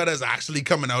that sweater's actually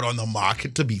coming out on the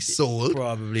market to be sold.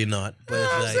 Probably not. But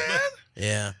it's like,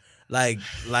 yeah, like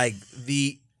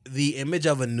the image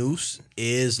of a noose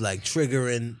is like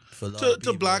triggering for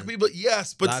to black people.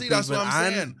 Yes, but see, that's what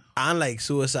I'm saying. And like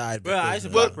suicide. Well, I was a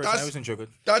black person. I wasn't triggered.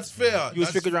 That's fair. You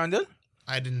was triggered around then?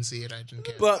 I didn't see it. I didn't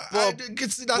care. But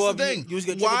see, that's the thing.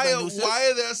 Why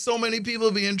are there so many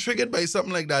people being triggered by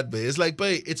something like that, babe? It's like,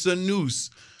 babe, it's a noose.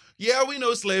 Yeah, we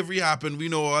know slavery happened. We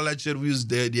know all that shit. We was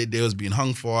there. They was being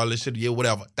hung for all this shit. Yeah,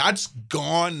 whatever. That's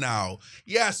gone now.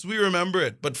 Yes, we remember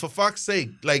it. But for fuck's sake,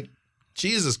 like,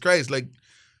 Jesus Christ, like,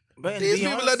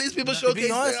 these people showcase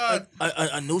their art.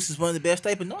 A noose is one of the best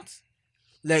type of knots.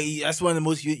 Like, that's one of the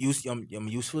most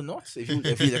useful knots. If you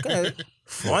look at it,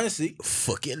 honestly,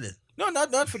 for killing. No,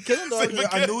 not for killing. Dog.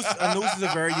 A noose is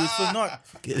a very useful knot.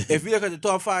 If you look at the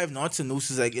top 5 knots, a noose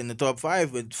is like in the top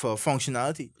 5 for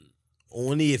functionality.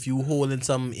 Only if you holding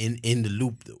something in the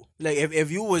loop though. Like if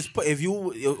you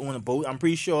on a boat, I'm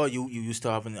pretty sure you used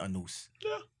to have a noose.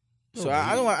 Yeah. So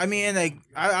I don't. I mean, like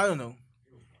I don't know.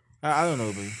 I don't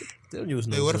know, but they don't use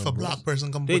what if a black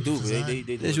person come? They do. They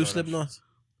use slip knots.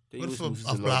 What if a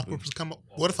black person come up?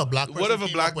 What if a black person? What if a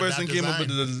black person came up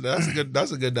with that's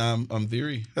a good damn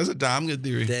theory. That's a damn good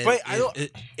theory. Then but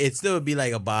it still would be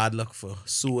like a bad look for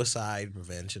suicide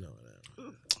prevention or whatever.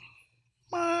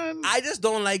 Man, I just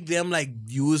don't like them like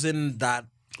using that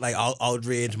like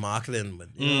outrage marketing, but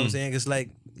you know what I'm saying? It's like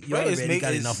you already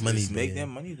got enough money. Make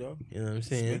them money, dog. You know what I'm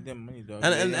saying? Make them money, dog.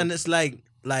 And it's like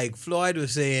Floyd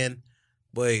was saying,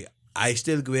 boy, I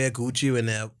still wear Gucci when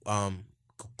they're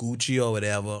Gucci or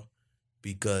whatever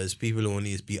because people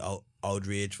only be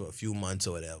outraged for a few months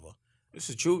or whatever. This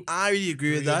is true. I really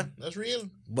agree with that. That's real.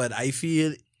 But I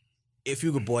feel if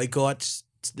you could boycott,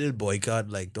 still boycott.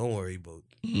 Like, don't worry about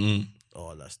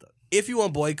all that stuff. If you want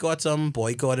to boycott something,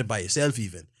 boycott it by yourself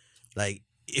even. Like,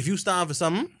 if you stand for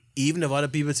something, even if other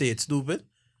people say it's stupid,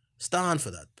 stand for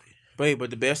that. But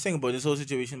the best thing about this whole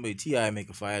situation, but T.I. make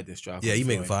a fire diss track. Yeah, he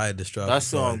make a fire diss track. That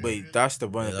song, but that's the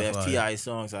one of the best T.I.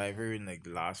 songs I've heard in like the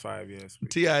last 5 years.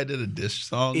 T.I. did a diss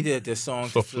song. He did this song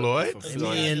for Floyd.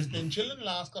 He's been chilling the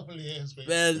last couple of years. Baby.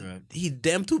 Well,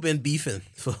 them two been beefing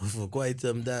for quite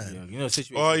some time. Yeah, you know,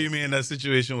 situation. Oh, you mean that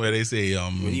situation where they say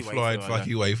Floyd fuck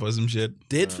your wife or some shit?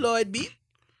 Did Floyd beef?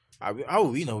 How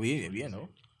would we know? We know.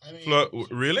 I mean, Floyd,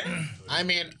 really? I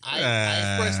mean,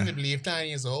 I personally believe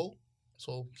Tiny is old,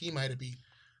 so he might have beat.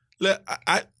 Look,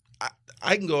 I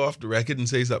can go off the record and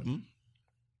say something.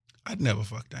 I'd never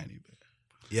fuck Tiny, but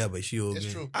yeah, but she old.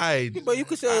 It's true. But you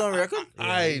could say it on record.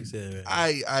 I'd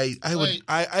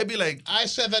be like, I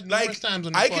said that numerous times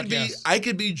on the podcast. I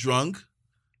could be drunk,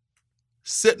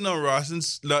 sitting on Rawson,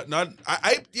 sitting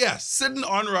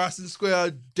on Rawson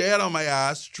Square, dead on my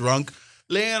ass, drunk,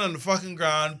 laying on the fucking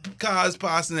ground, cars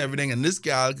passing everything, and this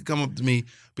gal could come up to me,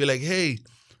 be like, "Hey,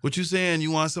 what you saying?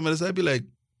 You want some of this?" I'd be like,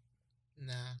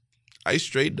 "Nah, I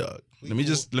straight, dog. Let me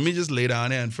just lay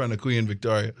down there in front of Queen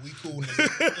Victoria. We cool,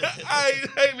 nigga."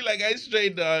 I be like, I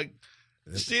straight, dog.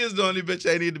 She is the only bitch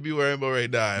I need to be worrying about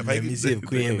right now. Let me see if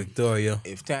Queen Victoria.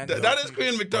 If Tanya, that is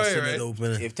Queen Victoria, right?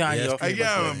 If Tanya, I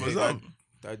can't remember something.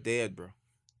 That dead, bro.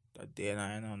 That dead.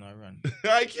 I know not run.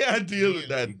 I can't deal with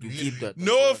that. You keep that.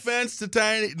 No offense to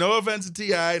Tiny. No offense to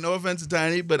T.I. No offense to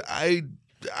Tiny. But I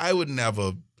would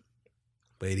never.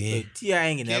 But he T.I.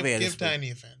 ain't never had give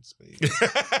Tiny offense. Don't say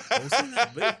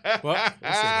that, babe. What?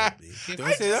 Don't say that, babe.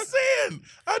 Don't say that. Saying.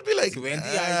 I'd be like, so when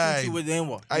T.I. shoot you with them,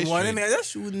 what? You want him at that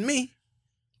shooting me?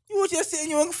 You was just saying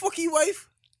you want to fuck your wife.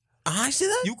 I said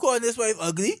that. You calling this wife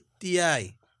ugly?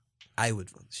 T.I. I would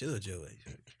fuck shit with your wife.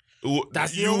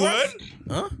 That's you even worse. would?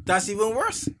 Huh? That's even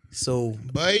worse. So,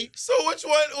 Bye. So which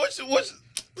one? Which?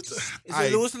 It's a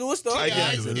Lewis though.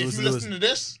 If you listen to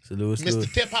this, Mr.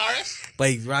 Tip Harris,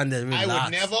 but Randall, I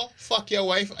would never fuck your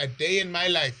wife a day in my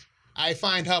life. I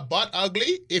find her butt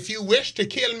ugly. If you wish to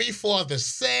kill me for the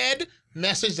said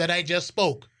message that I just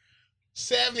spoke,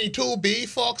 72B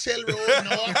Fox Hill Road,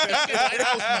 North White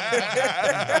House.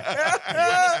 You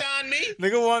understand me?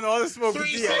 Nigga want all the smoke.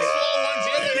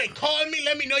 36410. They call me,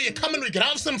 let me know you're coming. We can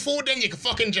have some food, then you can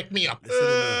fucking jack me up.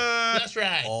 That's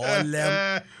right. All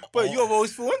them. But you have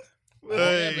always phone?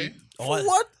 Hey.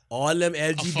 What? All them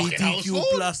LGBTQ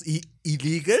plus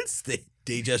illegals,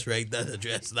 They just write that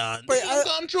address down. But You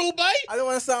come true, boy. I don't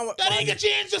understand what. That ain't gonna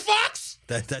change the fox.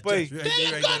 That Wait, just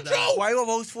they write come that down. true. Why you have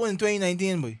a house phone in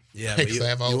 2019, boy? Yeah, but you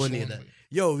Have a won't house need phone, that. boy.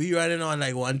 Yo, we running on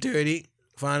like 1:30.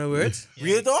 Final words.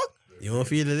 Real talk? You won't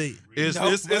feel it. It's No,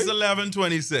 it's boy.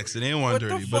 11:26. It ain't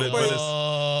 1:30, but fuck, boy? it's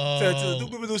Shout out to the two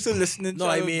people who still listening. No,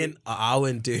 I mean an hour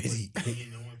and 30.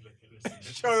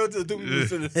 shout out to the two people who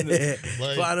still listening.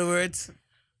 Final words.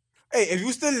 Hey, if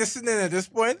you still listening at this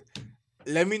point,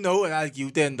 let me know and I'll give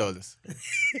you $10.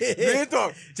 Real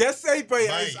talk. Just say, boy,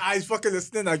 I fucking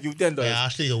listening. I'll give you $10. Yeah,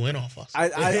 Ashley, you win off us.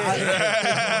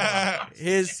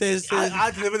 His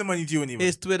I'll deliver the money to you anyway.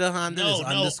 his Twitter handle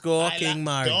is _ King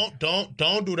Mari.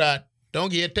 Don't do that. Don't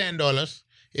get $10.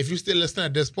 If you still listening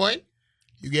at this point,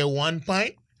 you get 1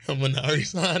 pint.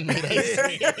 Manari's on me.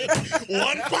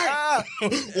 1 pint.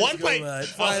 1 pint. man. A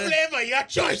flavor, your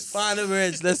choice. Final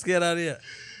words. Let's get out of here.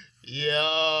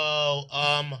 Yo,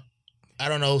 I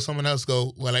don't know. Someone else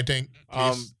go. Well, I think.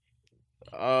 Please.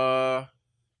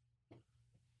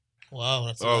 Wow.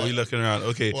 That's Oh, we looking around.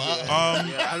 Okay. Wow.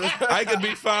 I could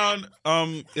be found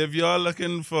if y'all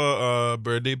looking for a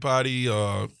birthday party,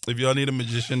 or if y'all need a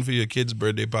magician for your kid's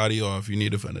birthday party, or if you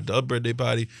need it for an adult birthday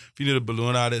party, if you need a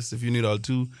balloon artist, if you need all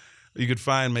two, you could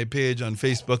find my page on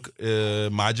Facebook.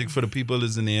 Magic for the People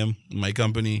is the name of my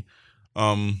company.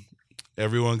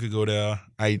 Everyone could go there.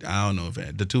 I don't know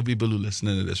if the two people who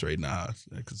listening to this right now,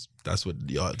 because that's what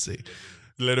y'all say,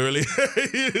 literally.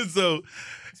 So,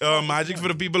 Magic for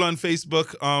the People on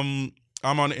Facebook. I'm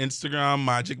on Instagram,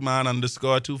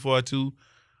 magicman_242,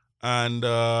 and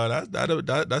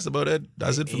that's about it.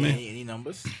 That's it for me. Any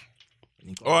numbers?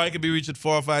 Or I could be reached at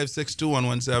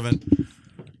 456-2117.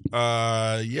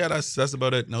 Yeah, that's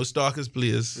about it. No stalkers,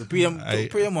 please.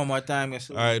 Repeat them one more time.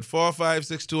 Yes, all right,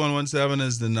 456-2117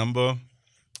 is the number.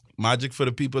 Magic for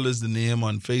the People is the name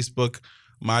on Facebook.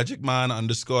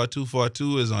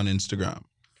 Magicman_242 is on Instagram.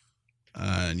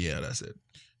 And yeah, that's it.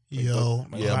 Yo,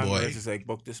 Yeah, boy. It's like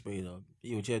book this way, though.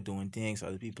 You just doing things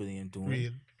other people ain't doing.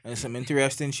 real, And some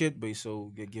interesting shit, but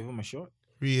so give them a shot.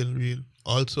 real.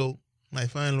 Also, my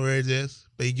final words is,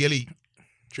 by Gilly,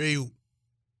 Treyu,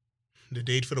 the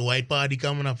date for the white party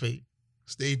coming up, hey.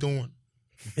 Stay tuned.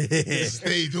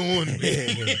 Stay tuned.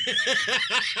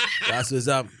 That's what's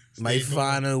up. My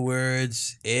final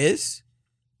words is,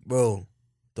 bro,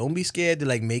 don't be scared to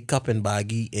like make cup and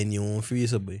baggy in your own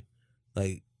freezer, boy.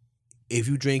 Like, if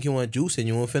you drink your own juice and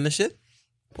you won't finish it,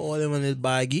 pour them in this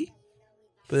baggy,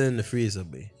 put it in the freezer,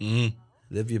 boy. Mm-hmm.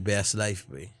 Live your best life,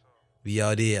 boy. Be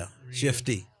out there.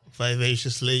 Shifty.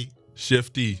 Vivaciously.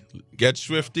 Shifty. Get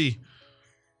swifty.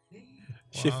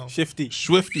 Wow. Shifty.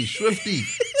 Swifty.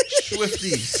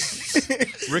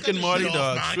 Rick and Morty,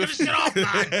 dog. Swifty.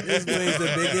 This boy is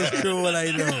the biggest troll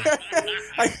I know.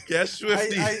 Get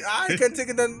swifty. I can't take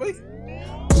it done, boy.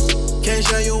 Can't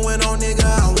show you when on nigga,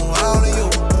 I want all of you.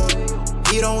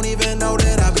 He don't even know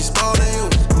that I be spoiling you.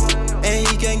 And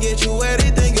he can get you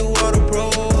anything you want to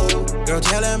prove. Girl,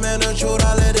 tell him man the truth,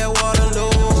 I let that water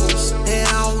loose. And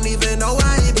I don't even know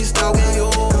why he be stalking you.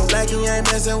 Like he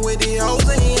ain't messing with the hoes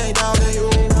and he ain't dogging you.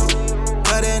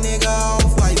 Cut that nigga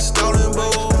off while you stalling,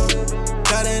 boo.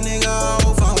 Cut that nigga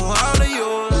off, I want all of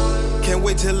you. Can't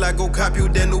wait till I go cop you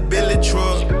that new Billy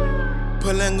truck.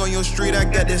 Pulling on your street, I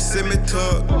got that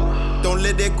semi-tuck. Don't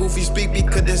let that goofy speak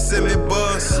because that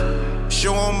semi-bus.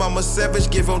 Show him I'm a savage,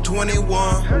 give him 21.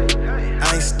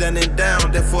 I ain't standing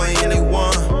down, that for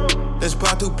anyone. Let's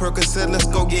pop 2 Percocet, let's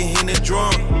go get Henny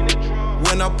drunk.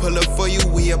 When I pull up for you,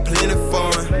 we are plenty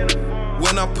fun.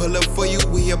 When I pull up for you,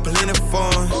 we are plenty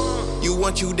fun. You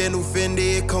want you that new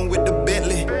Fendi, it come with the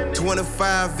Bentley.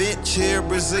 25-inch chair,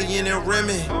 Brazilian and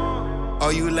Remy. Oh,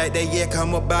 you like that, yeah,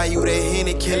 come up buy you that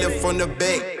Henny, kill it from the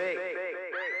back.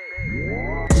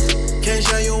 Can't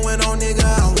show you when on nigga,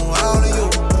 I want all of you.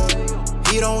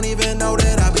 He don't even know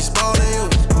that I be spoiling you.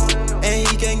 And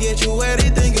he can get you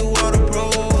anything you want to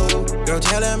prove. Girl,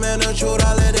 tell him man the truth,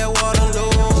 I let that water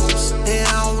loose. And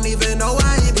I don't even know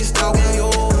why he be stalking you.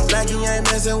 Like he ain't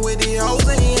messing with the hoes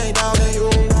and he ain't dogging you.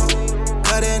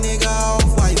 Cut that nigga off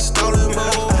while you stalling,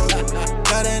 boo.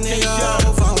 Cut that nigga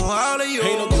off, I want all of you.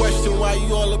 Ain't no question why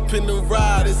you all up in the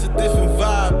ride. It's a different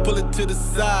vibe. Pull it to the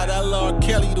side. I Lord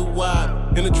Kelly the vibe.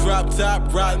 In a drop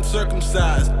top, riding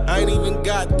circumcised. I ain't even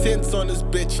got tints on this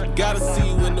bitch. Gotta see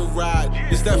you in the ride.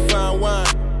 It's that fine wine.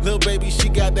 Lil' baby, she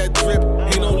got that drip.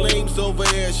 Ain't no lames over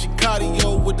here. She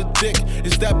cardio with the dick.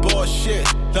 It's that boss shit.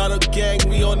 Lot of gang,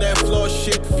 we on that floor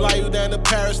shit. Fly you down to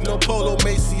Paris, no polo,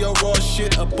 Macy or raw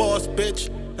shit. A boss bitch.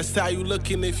 That's how you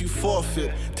looking if you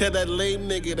forfeit. Tell that lame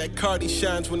nigga that Cardi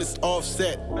shines when it's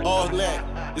offset. All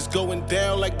that is going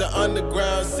down like the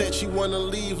underground. Said she wanna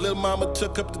leave, little mama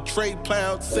took up the trade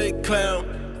pound. Say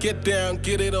clown, get down,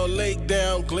 get it or lay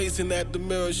down. Glazing at the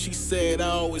mirror, she said I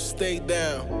always stay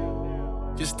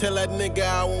down. Just tell that nigga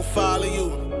I won't follow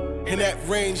you. In that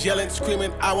range, yelling,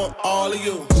 screaming, I want all of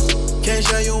you. Can't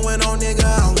show you when on nigga,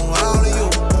 I want all of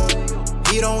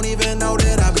you. He don't even know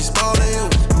that I be spoiling you.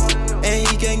 And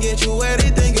he can get you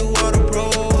anything you wanna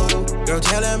prove. Girl,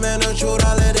 tell him man